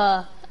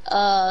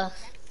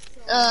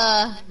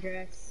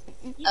 Dress.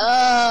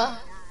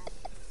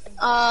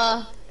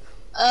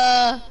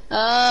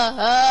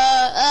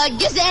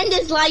 just end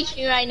this live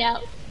stream right now.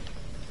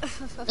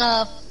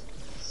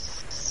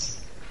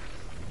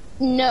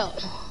 No.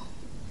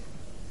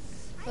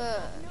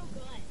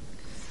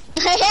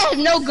 I have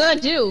no gun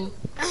too.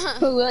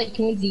 Who like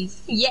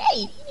twinsies?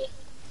 Yay!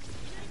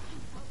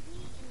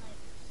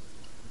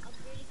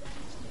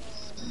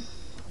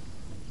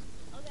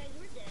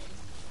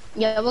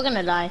 Yeah, we're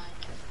gonna die.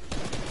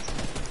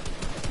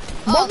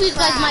 Both of you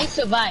guys might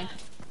survive.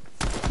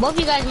 Both of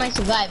you guys might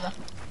survive.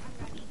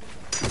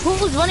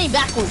 Who's running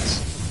backwards?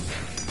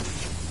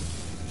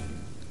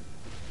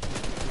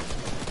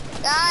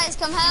 Guys,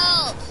 come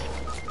help!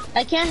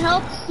 I can't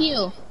help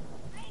you.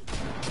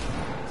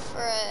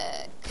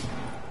 Frick.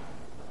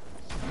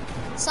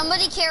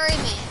 Somebody carry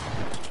me.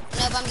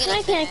 Nope, I'm I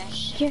getting can't.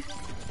 finished.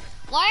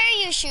 Why are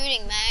you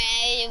shooting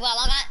me while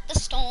I'm at the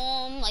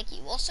storm? Like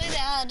you will say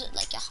that,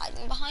 like you're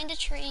hiding behind a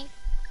tree.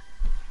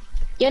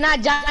 You're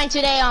not dying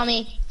today,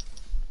 Ami.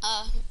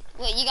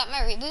 Wait, you got my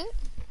reboot?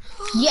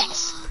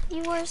 Yes.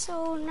 You are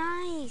so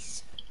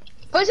nice.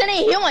 First, I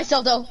need to heal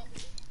myself, though.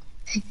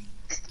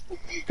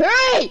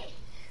 Hurry!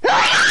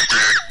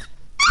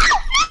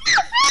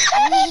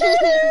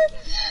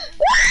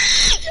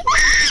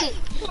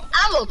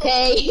 I'm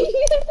okay.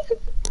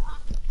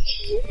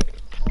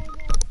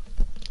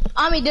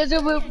 Ami, there's a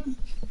root.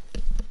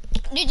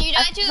 Did you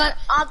die to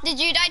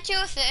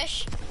a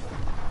fish?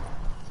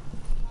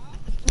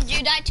 Did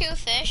you die to a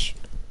fish?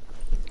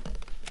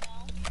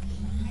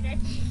 I died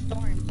from the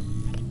storm.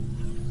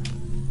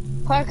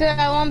 Parker,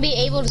 I won't be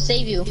able to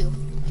save you.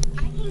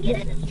 I can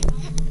get it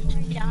before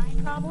I die,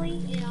 probably,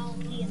 and I'll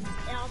be in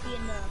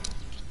the...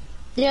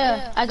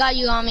 Yeah, I got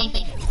you, Ami.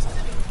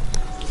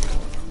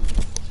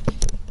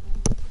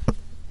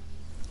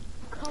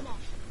 Come on.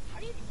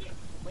 Are you serious?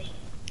 Wait.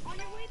 On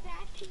your way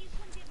back, can you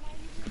come get my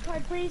reboot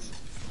card, please?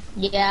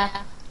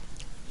 Yeah.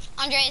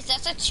 Andres,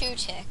 that's a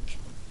 2-tick.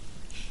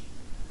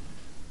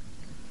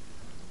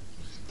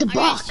 The Andres,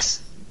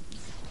 box.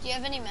 Do you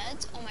have any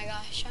meds? Oh my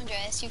gosh,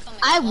 Andres, you come.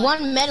 I have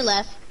 1 med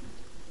left.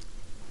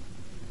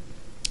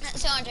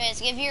 So Andres,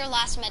 give your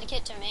last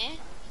medikit to me.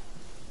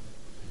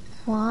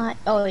 What?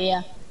 Oh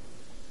yeah.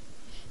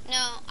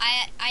 No,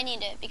 I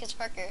need it because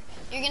Parker,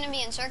 you're gonna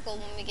be encircled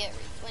when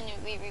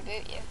we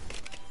reboot you.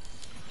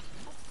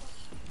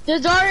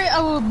 There's already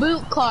a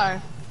reboot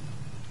car.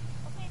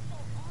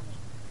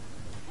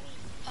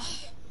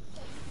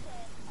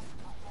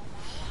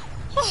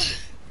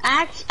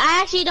 I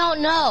actually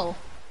don't know.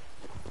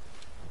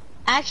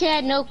 Actually, I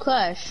had no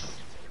crush,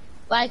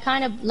 but I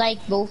kind of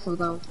like both of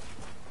them.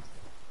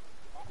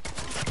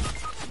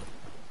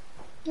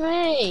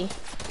 Hey.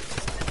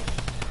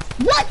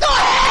 What the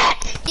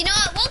heck? You know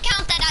what? We'll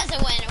count that as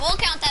a win. We'll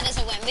count that as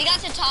a win. We got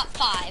to top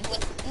 5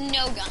 with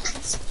no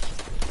guns.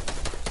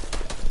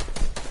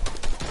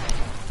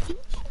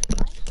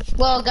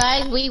 Well,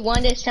 guys, we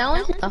won this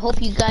challenge. I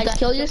hope you guys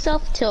kill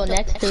yourself till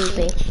next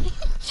Tuesday.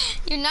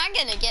 You're not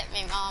gonna get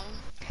me, Mom.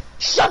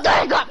 Shut the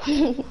heck up!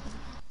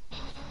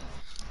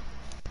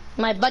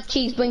 My butt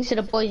cheeks brings to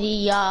the boys,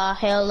 yeah,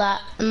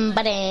 hella,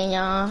 but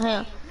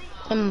hell.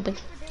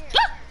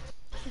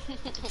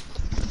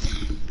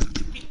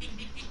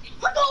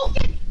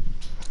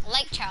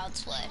 Like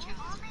child's play.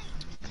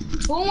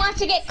 Who wants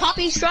to get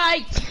copy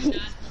strike?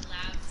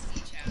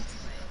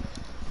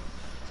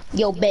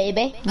 Yo,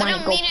 baby. I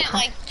don't mean it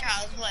like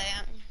child's play.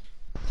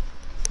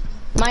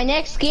 My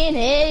next skin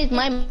is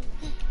my...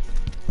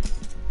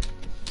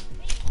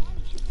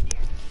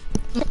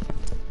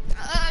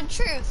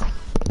 Truth.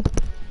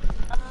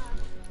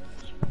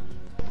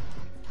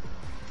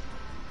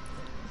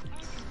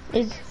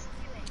 Is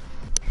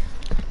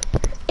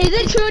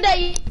it true that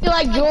you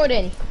like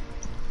Jordan?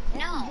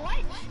 No.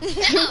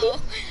 No.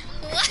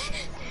 What?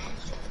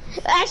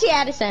 Actually, I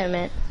had a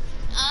sentiment.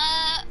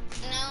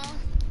 No.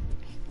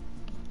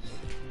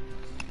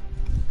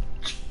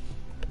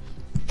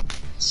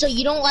 So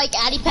you don't like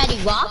Addy Patty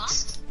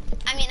Rocks?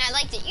 I mean, I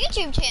like the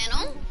YouTube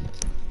channel.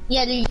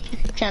 Yeah, the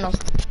YouTube channel.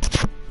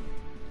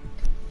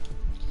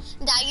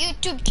 The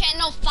YouTube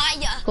channel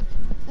fire.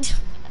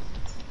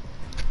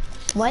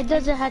 Why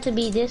does it have to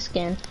be this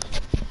skin?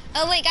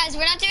 Oh wait, guys,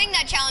 we're not doing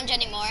that challenge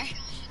anymore.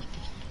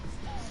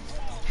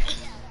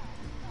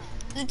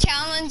 The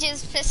challenge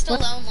is pistol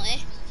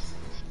only.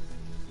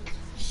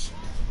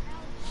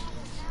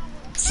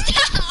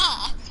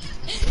 Stop!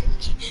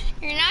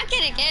 You're not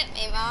gonna get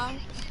me, Mom.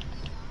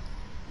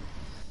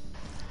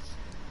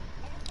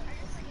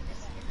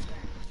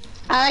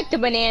 I like the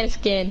banana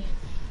skin.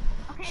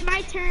 Okay,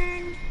 my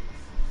turn.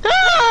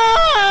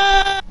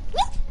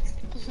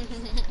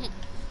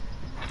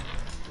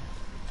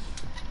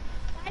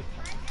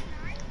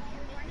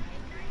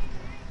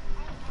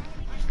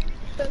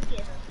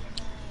 Focus.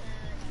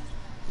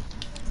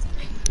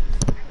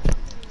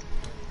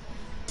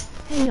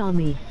 Hey,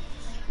 Ami.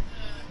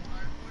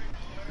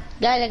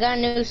 Guys, I got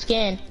a new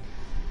skin.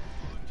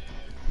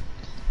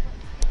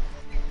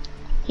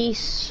 He's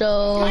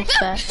so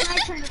fast. My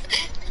turn.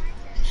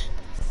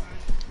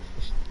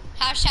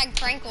 Hashtag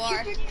prank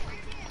war.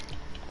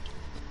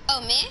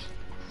 Oh, me?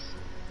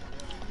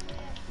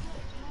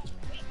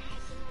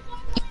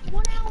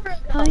 1 hour ago.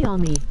 Hi,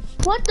 Ami.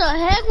 What the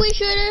heck? We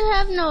shouldn't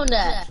have known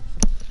that.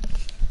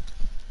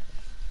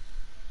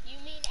 You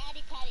mean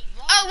Addy Patty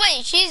Rock?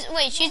 Oh she's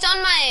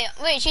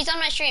on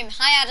my stream.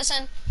 Hi,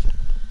 Addison.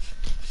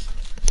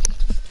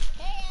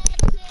 Hey,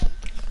 Addison.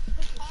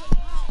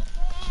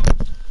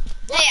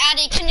 Hey,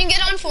 Addie, can you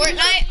get on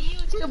Fortnite?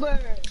 YouTuber.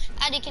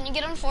 Addie, can you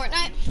get on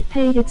Fortnite?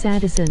 Hey, it's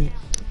Addison.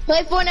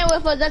 Play Fortnite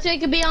with us. That's why you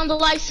can be on the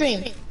live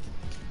stream.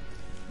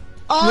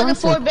 All the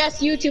 4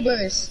 best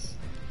YouTubers.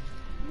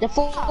 The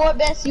 4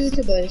 best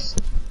YouTubers.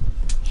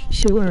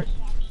 Sure.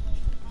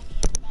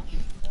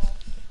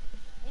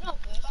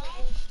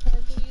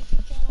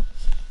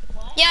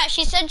 Yeah,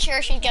 she said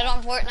sure she'd get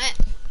on Fortnite.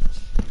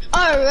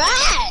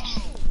 Alright!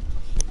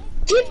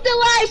 Keep the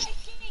live.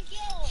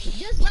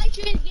 This live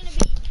stream is gonna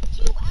be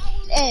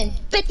and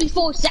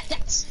 54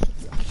 seconds.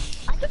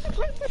 I get to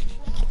play for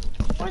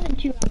more than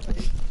 2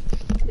 hours.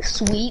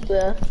 Sweet,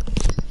 bro.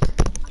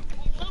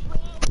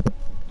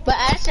 But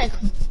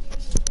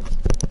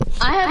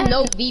I have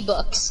no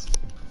V-Bucks.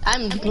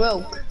 I'm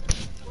broke.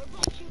 We're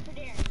both shoot for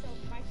dare, so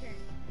my turn.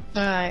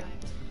 Alright.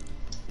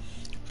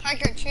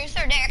 Parker, truth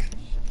or dare?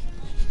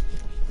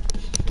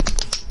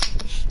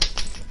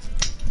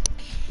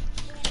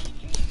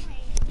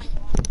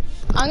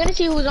 I'm gonna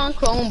see who's on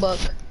Chromebook.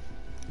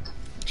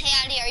 Hey,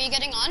 Addy, are you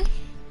getting on?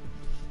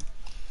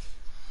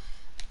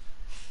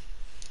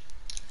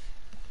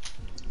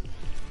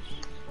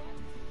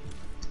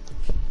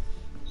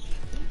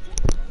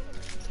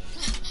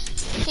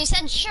 She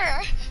said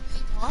sure.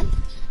 On?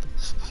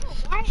 Oh,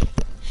 why?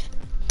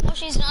 Well,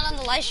 she's not on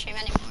the live stream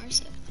anymore,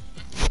 so.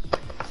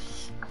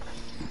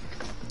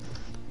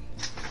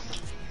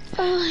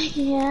 Oh,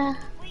 yeah.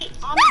 Wait,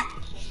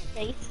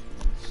 face.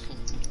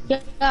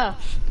 Yeah.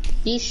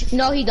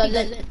 No, he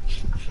doesn't.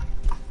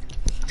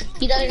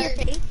 He Your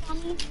doesn't. face on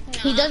me?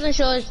 He doesn't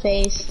show his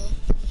face.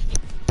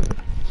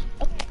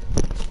 Okay.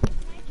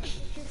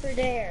 Shoot for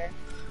dare.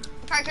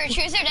 Parker,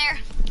 truth or dare?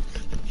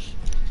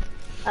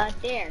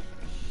 Dare.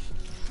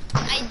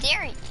 I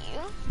dare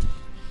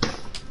you.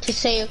 To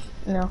say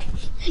no.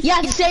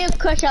 Yeah, to say a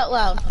crush out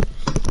loud.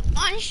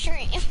 On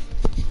stream.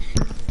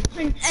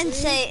 And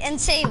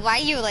say why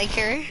you like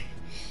her.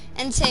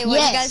 And say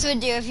what you guys would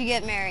do if you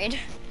get married.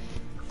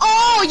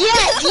 Oh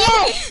yes,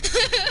 yes,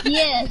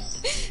 yes.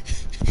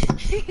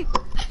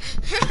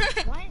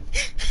 What?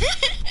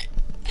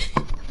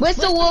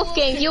 Mr.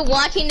 Wolfgang, if you're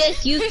watching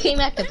this, you came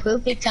at the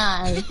perfect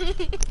time.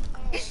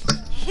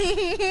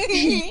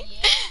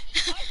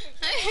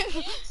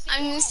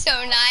 I'm so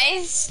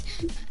nice.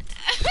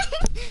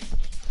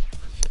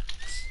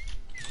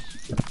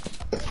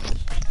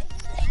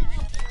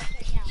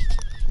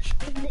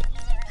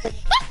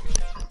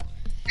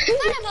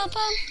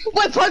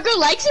 Wait, Parker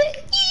likes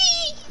it?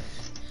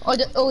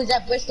 Oh, is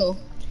that Bristol?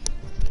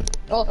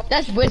 Oh,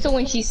 that's Bristol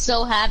when she's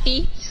so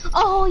happy.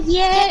 Oh,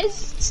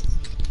 yes!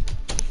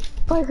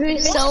 Parker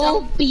is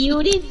so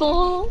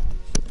beautiful.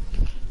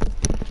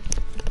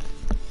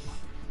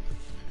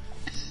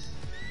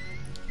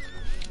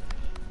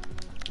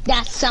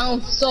 That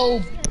sounds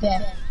so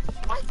bad.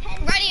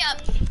 Ready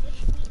up.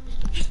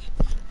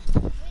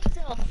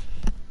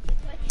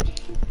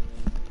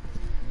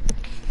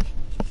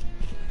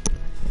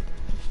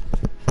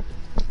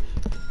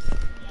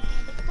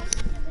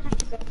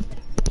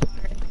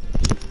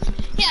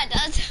 Yeah, it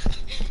does.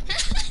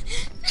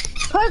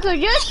 Parker,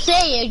 just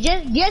say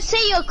it. Just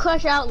say your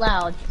crush out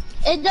loud.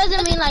 It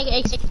doesn't mean like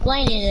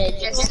explaining it.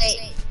 Just say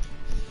it.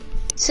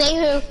 Say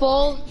her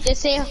full.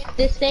 Just say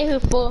her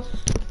full.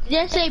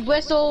 Just say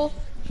Bristol.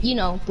 You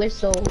know,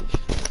 Bristol.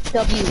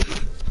 W.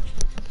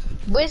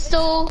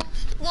 Bristol.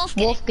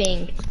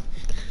 Wolfgang.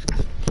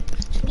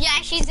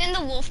 Yeah, she's in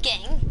the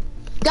Wolfgang.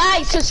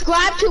 Guys,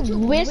 subscribe to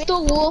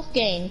Bristol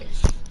Wolfgang.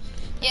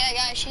 Yeah,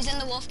 guys, she's in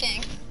the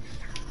Wolfgang.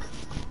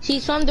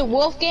 She's from the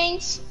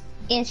Wolfgangs,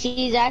 and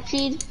she's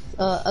actually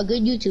a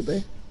good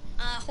YouTuber.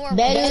 Horrible.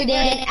 Better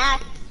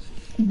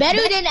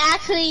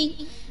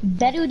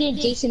than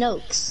Jason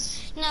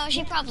Oaks. No,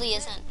 she probably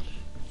isn't.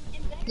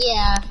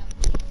 Yeah.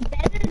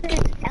 Better than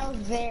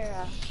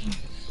Elvira.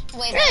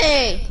 Wait.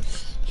 Hey.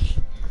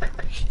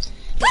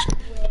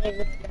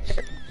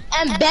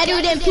 And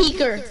better than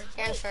Peeker.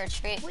 You're in for a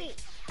treat.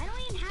 Wait, I don't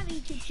even have a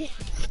YouTube channel.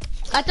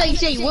 I thought you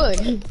said you would.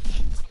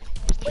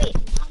 Wait,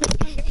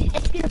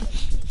 it's gonna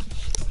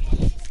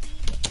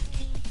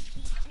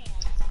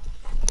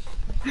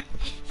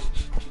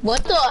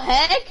What the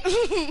heck?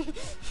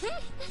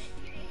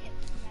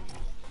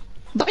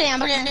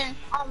 Bam.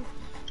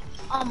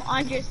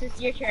 Andres,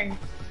 it's your turn.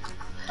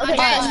 Okay,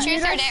 guys,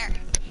 truth or dare?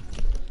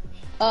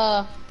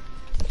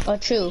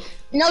 True.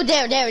 No,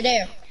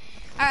 dare.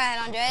 Alright,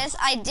 Andres,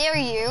 I dare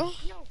you.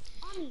 No,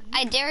 Ami.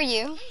 I dare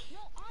you.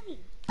 No, Ami.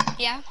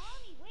 Yeah?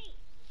 Ami, wait.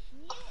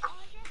 Mute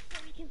Andres so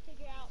we can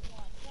figure out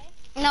one, okay?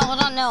 No, hold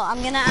on, no.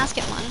 I'm gonna ask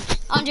it one.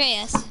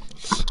 Andreas,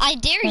 I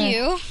dare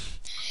you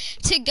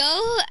to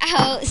go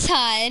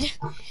outside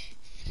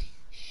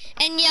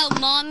and yell,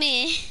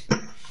 "Mommy."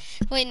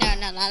 Wait, no.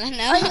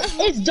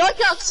 It's dark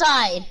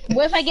outside.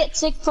 What if I get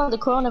sick from the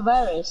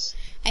coronavirus?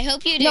 I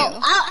hope you do. No,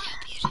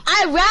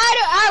 I'd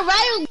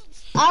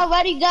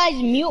rather you guys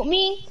mute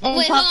me and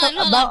Wait, talk hold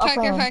on, about a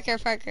phone.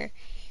 Parker.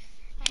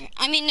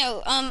 I mean,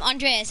 no,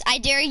 Andreas, I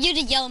dare you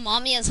to yell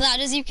 "Mommy" as loud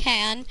as you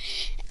can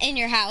in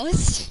your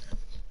house.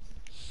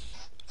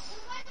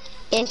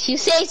 If you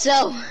say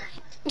so.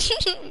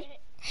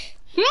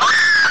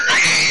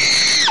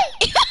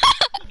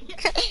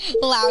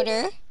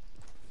 Louder.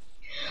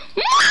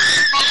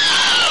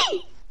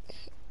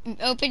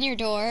 Open your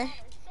door.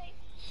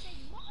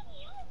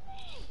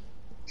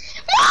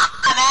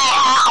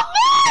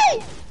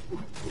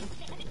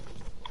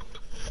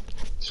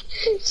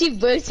 She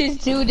bursts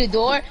through the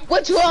door.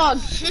 What's wrong?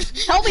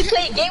 Help me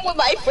play a game with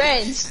my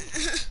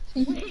friends.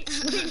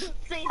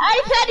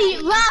 I said he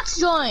rocks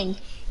joined.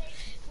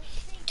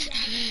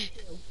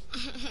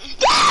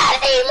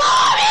 Daddy,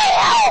 mommy,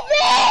 help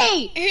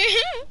me!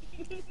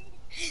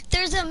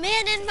 There's a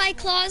man in my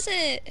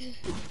closet.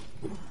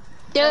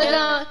 There's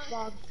a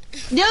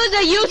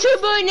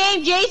YouTuber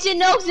named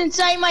Jason Oaks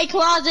inside my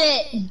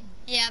closet.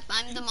 Yep,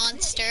 I'm the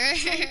monster.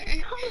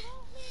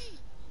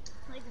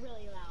 Like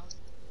really loud.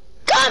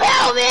 Come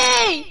help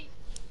me!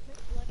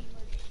 Bloody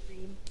murder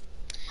stream.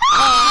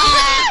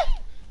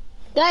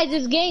 Guys,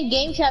 this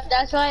game chat.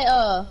 That's why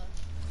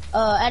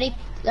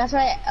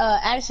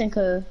Addison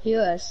could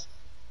hear us.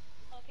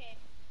 Okay.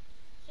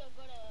 So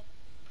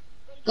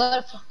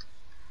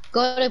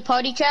Go to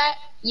party chat.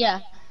 Yeah,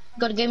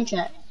 go to game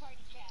chat. party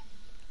chat.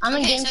 I'm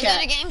in Okay, game so chat.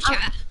 go to game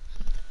chat.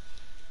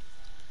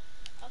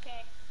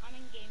 Okay, I'm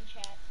in game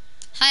chat.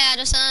 Hi,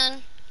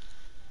 Addison.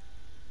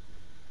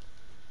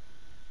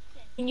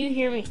 Can you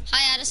hear me?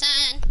 Hi,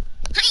 Addison.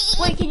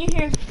 Hi. Wait, can you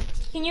hear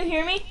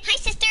me? Hi,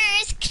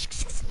 sisters.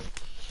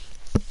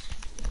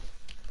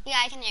 Yeah,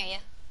 I can hear you.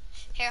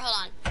 Here, hold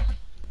on.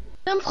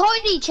 I'm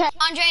party chat.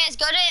 Andreas,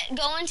 go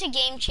into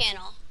game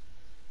channel.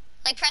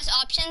 Like press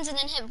options and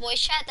then hit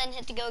voice chat, then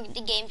hit the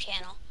game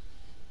channel.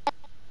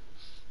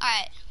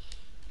 Alright.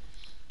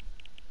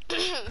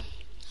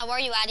 How are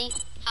you, Addie?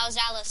 How's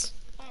Dallas?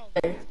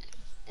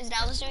 Is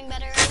Dallas doing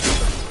better?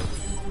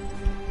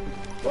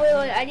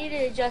 Wait, I need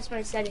to adjust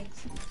my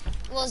settings.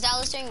 Well, is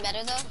Dallas doing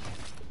better though?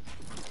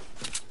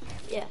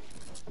 Yeah.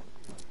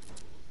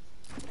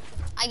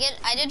 I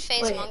did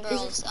phase Wait, one is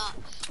girls.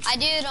 I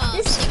did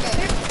This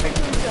secret.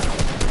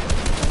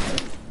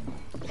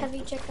 Have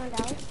you checked on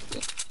Dallas?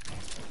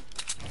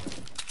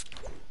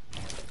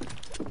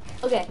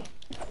 Okay.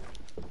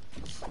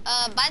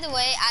 By the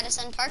way,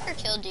 Addison, Parker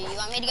killed you. You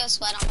want me to go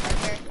sweat on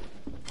Parker?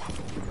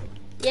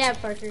 Yeah,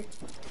 Parker.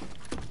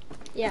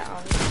 Yeah,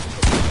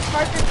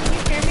 Parker, can you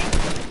hear me?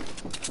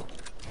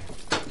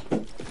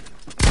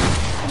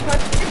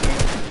 Parker, can you hear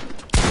me?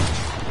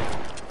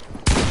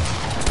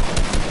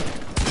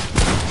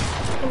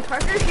 Can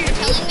Parker hear me?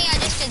 Telling me I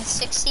just did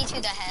 60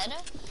 to the head?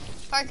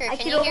 Parker, I can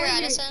can you hear only hear-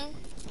 Addison?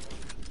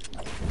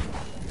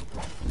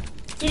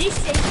 Did he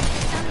say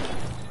something?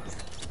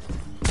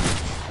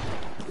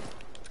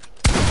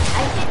 I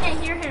can't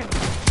hear him.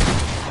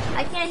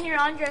 I can't hear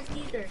Andres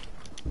either.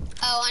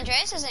 Oh,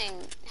 Andreas has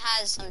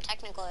some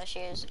technical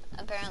issues,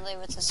 apparently,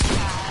 with his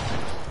chat.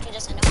 He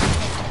doesn't know how to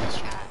get into his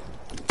chat.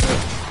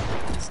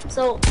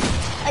 So,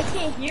 I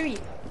can't hear you.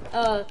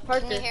 Parker.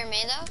 Can you hear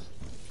me, though?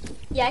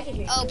 Yeah, I can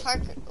hear you. Oh,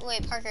 Parker.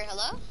 Wait, Parker,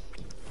 hello?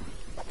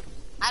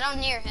 I don't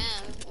hear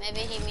him.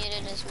 Maybe he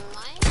muted his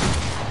mic?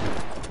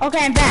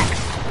 Okay, I'm back.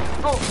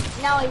 Oh,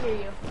 now I hear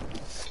you.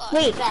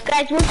 Wait,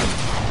 guys,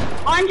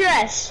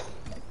 Andres.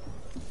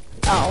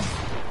 Oh.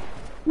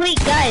 Wait,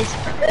 guys.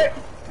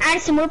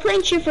 Addison, we're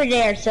playing Truth or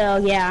Dare, so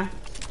yeah.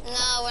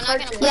 No, we're not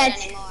gonna play it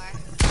Yes. anymore.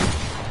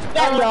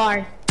 Yeah, we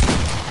are.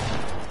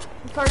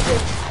 Parker,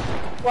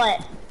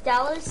 What?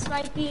 Dallas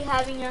might be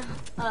having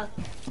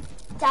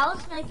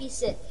Dallas might be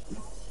sick.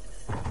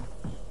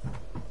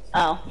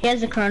 Oh, he has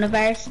the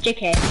coronavirus?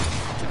 JK.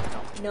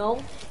 No,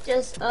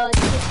 just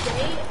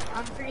today,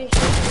 I'm pretty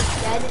sure he was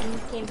dead and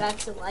he came back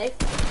to life.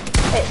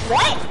 Wait,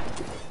 what?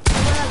 She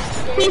went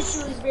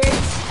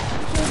upstairs,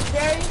 she was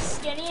very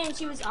skinny and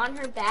she was on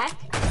her back.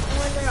 And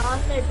when they're on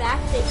their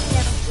back, they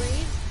can't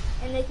breathe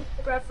and they can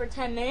breath for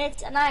 10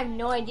 minutes. And I have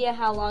no idea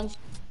how long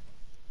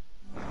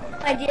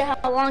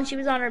she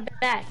was on her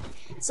back.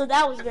 So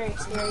that was very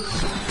scary.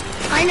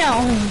 I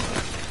know.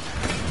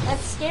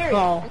 That's scary.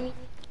 Well. I mean,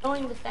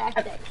 knowing the fact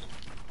that.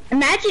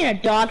 Imagine your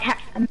dog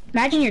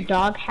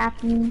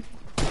happening.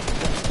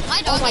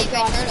 My dog my ate my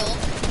God. turtle.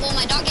 Well,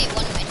 my dog ate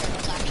one of my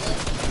turtles, actually.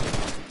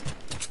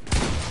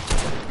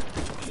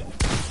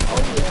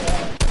 Oh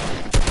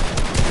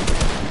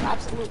yeah.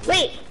 Absolutely.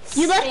 Wait,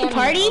 you left the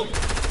party?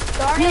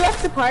 Darn You it.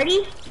 left the party?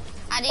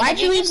 Addie, Why'd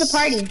did you leave the just-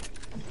 party?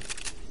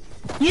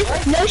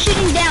 No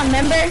shooting down,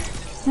 remember?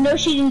 No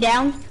shooting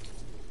down.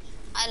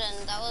 I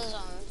didn't. That was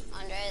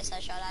Andreas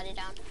that shot Addie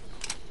down.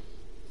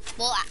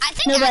 Well, I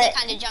think No, Addie but-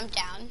 kind of jumped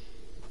down.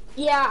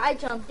 Yeah, I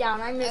jumped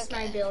down. I missed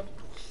my Okay. build.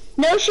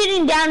 No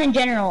shooting down in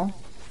general.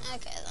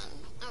 Okay then,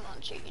 I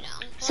won't shoot you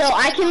down. So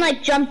I can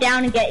like jump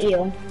down and get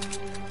you.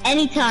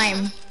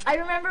 Anytime. I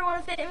remember when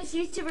a famous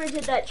YouTuber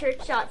did that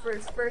trick shot for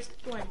his first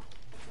win.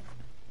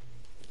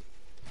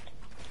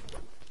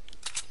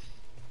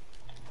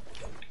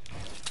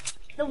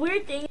 The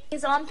weird thing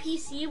is on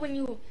PC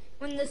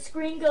when the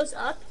screen goes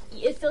up,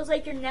 it feels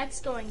like your neck's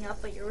going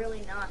up, but you're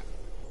really not.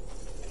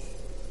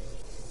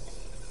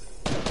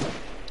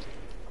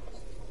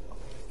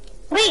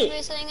 Wait,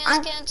 Everything is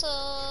I'm-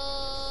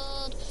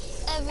 cancelled.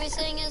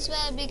 Everything is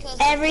bad because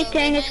of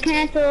everything is COVID-19.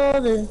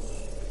 cancelled.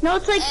 No,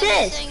 it's like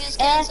Everything is this.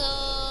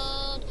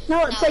 cancelled.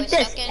 No, it's Now like we're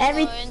this. stuck in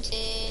Every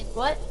quarantine.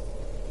 What?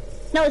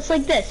 No, it's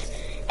like this.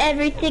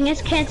 Everything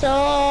is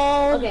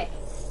canceled. Okay.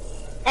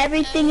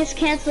 Everything is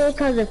canceled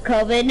because of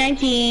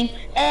COVID-19.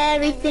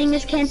 Everything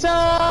is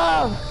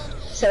canceled.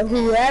 So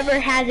whoever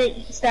has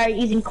it, start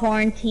using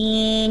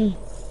quarantine.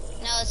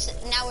 No,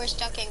 now we're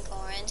stuck in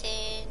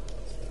quarantine.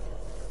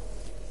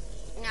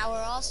 Now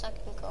we're all stuck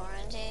in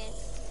quarantine.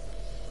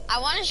 I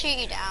want to shoot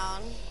you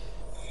down.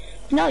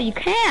 No, you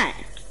can't.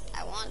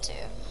 I want to.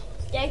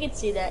 Yeah, I can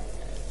see that.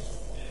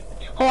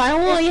 Oh, I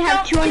only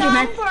have 200 Jump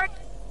mats. for-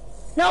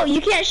 No,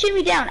 you can't shoot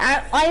me down.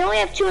 I only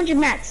have 200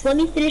 mats. Let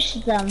me finish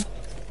them.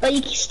 But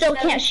you still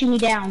can't shoot me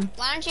down.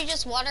 Why don't you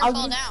just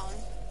waterfall down?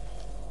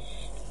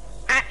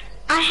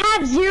 I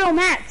have 0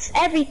 mats.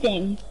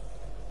 Everything.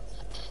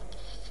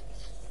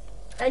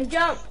 And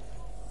jump.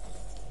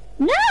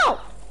 No!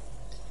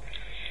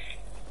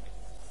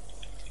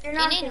 You're You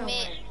not need gonna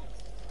me.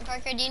 win.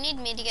 Parker, do you need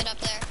me to get up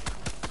there?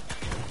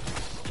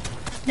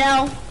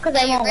 No, because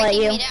I You're won't let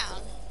breaking you. me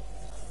down.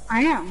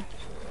 I know.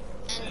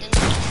 And then,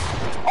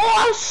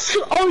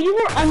 Oh, you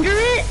were under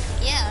it?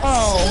 yeah.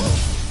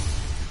 Oh.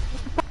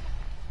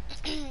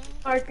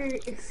 Parker,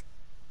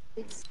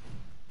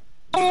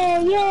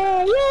 Oh,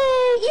 yeah.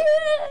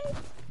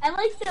 I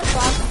like the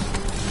box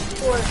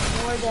fort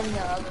more than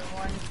the other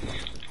one.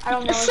 I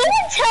don't know.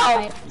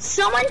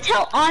 Someone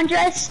tell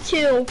Andres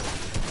to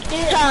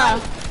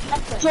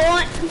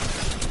join.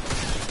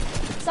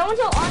 Someone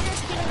tell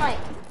Andres to get a mic.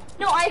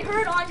 No, I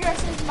heard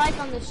Andres' mic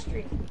on the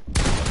street.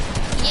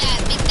 Yeah,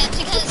 that's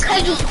because I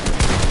don't...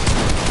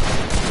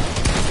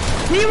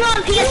 We were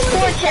on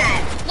PS4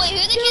 chat. Wait,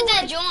 who the kid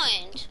that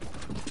joined?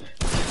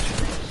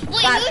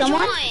 Wait, Got who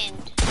someone? joined?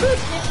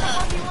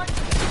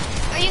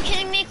 Are you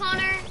kidding me,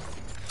 Connor?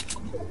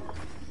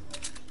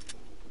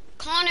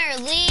 Connor,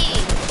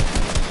 leave.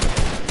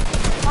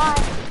 Why?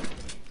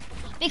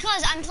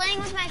 Because I'm playing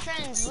with my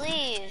friends,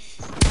 leave.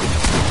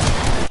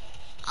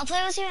 I'll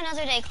play with you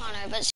another day, Connor, but